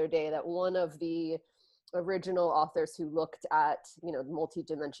brief the other day that one of the original authors who looked at,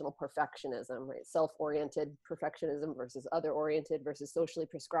 multidimensional perfectionism, right, self-oriented perfectionism versus other-oriented versus socially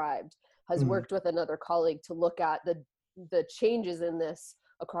prescribed, has worked with another colleague to look at the changes in this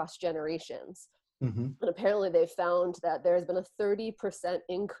across generations. And apparently they found that there's been a 30%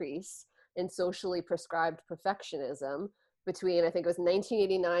 increase in socially prescribed perfectionism between, I think it was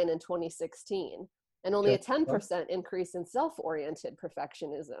 1989 and 2016. And only a 10% increase in self-oriented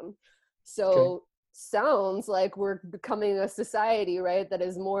perfectionism. So sounds like we're becoming a society, right, that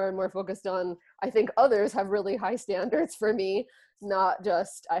is more and more focused on, I think others have really high standards for me, not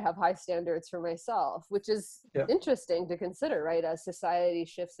just I have high standards for myself, which is interesting to consider, right? As society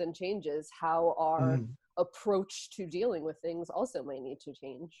shifts and changes, how our approach to dealing with things also may need to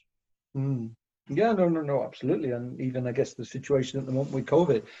change. Yeah, no, absolutely. And even, I guess, the situation at the moment with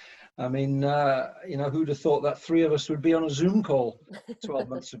COVID, I mean, who'd have thought that three of us would be on a Zoom call 12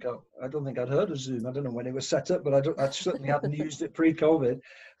 months ago? I don't think I'd heard of Zoom. I don't know when it was set up, but I certainly hadn't used it pre-COVID.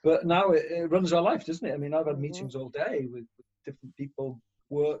 But now it runs our life, doesn't it? I mean, I've had meetings all day with different people,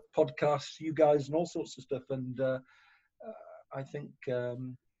 work, podcasts, you guys, and all sorts of stuff. And I think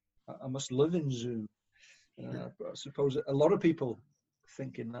I must live in Zoom. I suppose a lot of people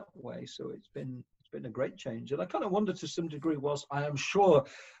think in that way. So it's been a great change. And I kind of wonder to some degree, whilst I am sure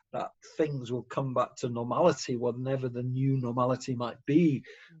that things will come back to normality, whatever the new normality might be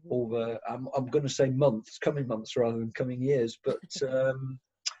over, I'm going to say coming months rather than coming years. But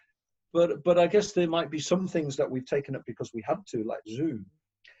I guess there might be some things that we've taken up because we had to, like Zoom,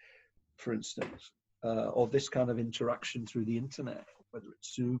 for instance, or this kind of interaction through the internet, whether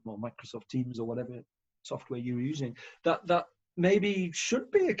it's Zoom or Microsoft Teams or whatever software you're using, that maybe should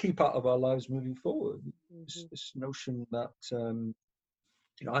be a key part of our lives moving forward. This notion that,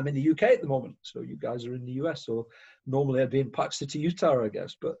 I'm in the UK at the moment, so you guys are in the US, or normally I'd be in Park City, Utah, I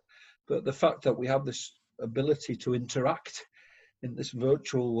guess. But the fact that we have this ability to interact in this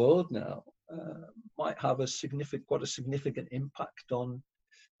virtual world now might have quite a significant impact on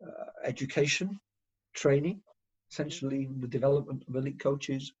education, training, essentially the development of elite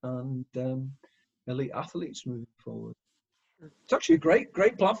coaches and elite athletes moving forward. It's actually a great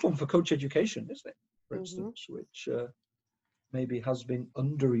platform for coach education, isn't it? For instance, which maybe has been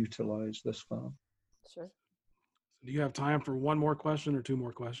underutilized thus far. Sure. Do you have time for one more question or two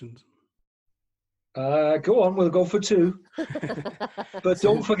more questions? Go on, we'll go for two. But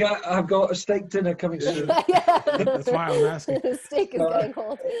don't forget, I've got a steak dinner coming soon. That's why I was asking. Steak is getting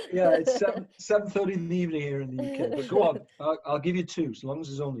cold. Yeah, it's 7:30 in the evening here in the UK. But go on, I'll give you two, as long as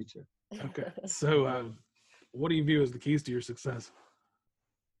there's only two. Okay. So what do you view as the keys to your success?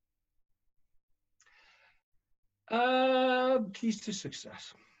 Keys to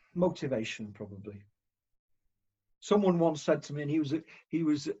success, motivation, probably. Someone once said to me, and he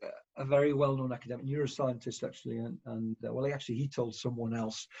was a very well-known academic neuroscientist, actually, and well, he told someone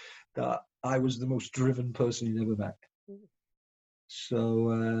else that I was the most driven person he'd ever met.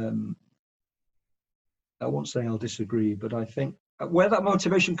 So I won't say I'll disagree, but I think where that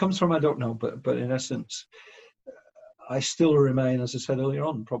motivation comes from, I don't know. But in essence, I still remain, as I said earlier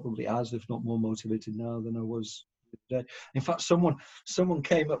on, probably as, if not more motivated now than I was today. In fact, someone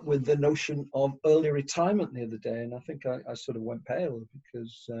came up with the notion of early retirement the other day, and I think I sort of went pale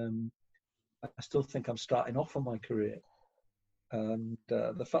because I still think I'm starting off on my career. And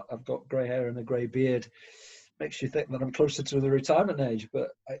the fact I've got grey hair and a grey beard makes you think that I'm closer to the retirement age, but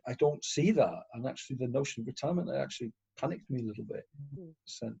I don't see that. And actually, the notion of retirement actually panicked me a little bit, in the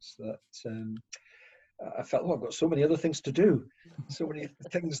sense that I felt, I've got so many other things to do, so many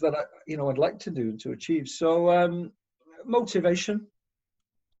things that I'd like to do and to achieve. So motivation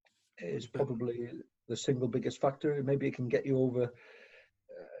is probably the single biggest factor. Maybe it can get you over,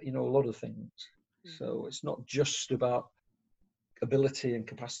 a lot of things. So it's not just about ability and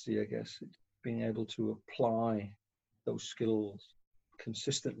capacity, I guess. It's being able to apply those skills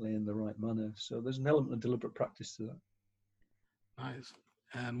consistently in the right manner. So there's an element of deliberate practice to that. Nice.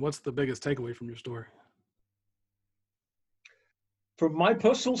 And what's the biggest takeaway from your story? From my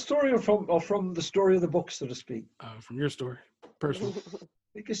personal story, or from the story of the book, so to speak? From your story, personal.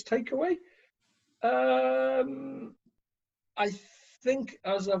 Biggest takeaway? I think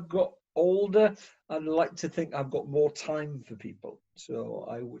as I've got older, I'd like to think I've got more time for people. So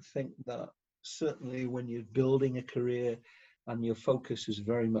I would think that certainly when you're building a career and your focus is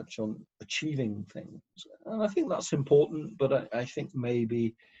very much on achieving things, and I think that's important, but I think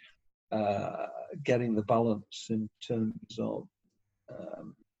maybe getting the balance in terms of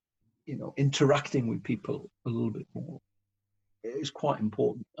interacting with people a little bit more is quite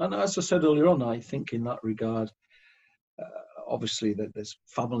important. And as I said earlier on, I think in that regard, obviously that there's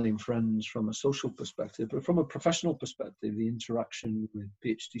family and friends from a social perspective, but from a professional perspective, the interaction with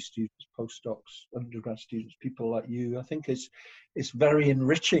PhD students, postdocs, undergrad students, people like you, I think it's very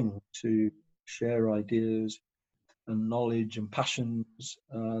enriching to share ideas and knowledge and passions,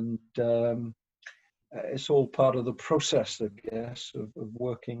 and it's all part of the process, I guess, of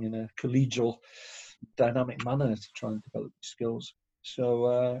working in a collegial, dynamic manner to try and develop skills.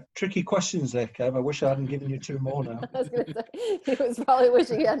 So tricky questions there, Kev. I wish I hadn't given you two more now. I was going to say, he was probably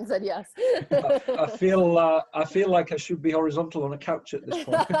wishing he hadn't said yes. I feel like I should be horizontal on a couch at this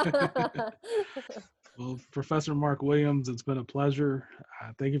point. Well, Professor Mark Williams, it's been a pleasure.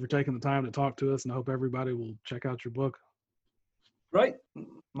 Thank you for taking the time to talk to us, and I hope everybody will check out your book. Great.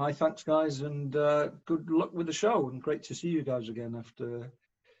 My thanks, guys, and good luck with the show. And great to see you guys again after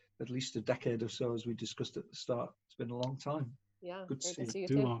at least a decade or so, as we discussed at the start. It's been a long time. Yeah, good to see you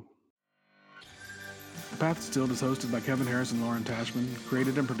too. Long. The Path Distilled is hosted by Kevin Harris and Lauren Tashman,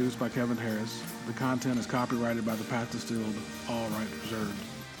 created and produced by Kevin Harris. The content is copyrighted by The Path Distilled, all rights reserved.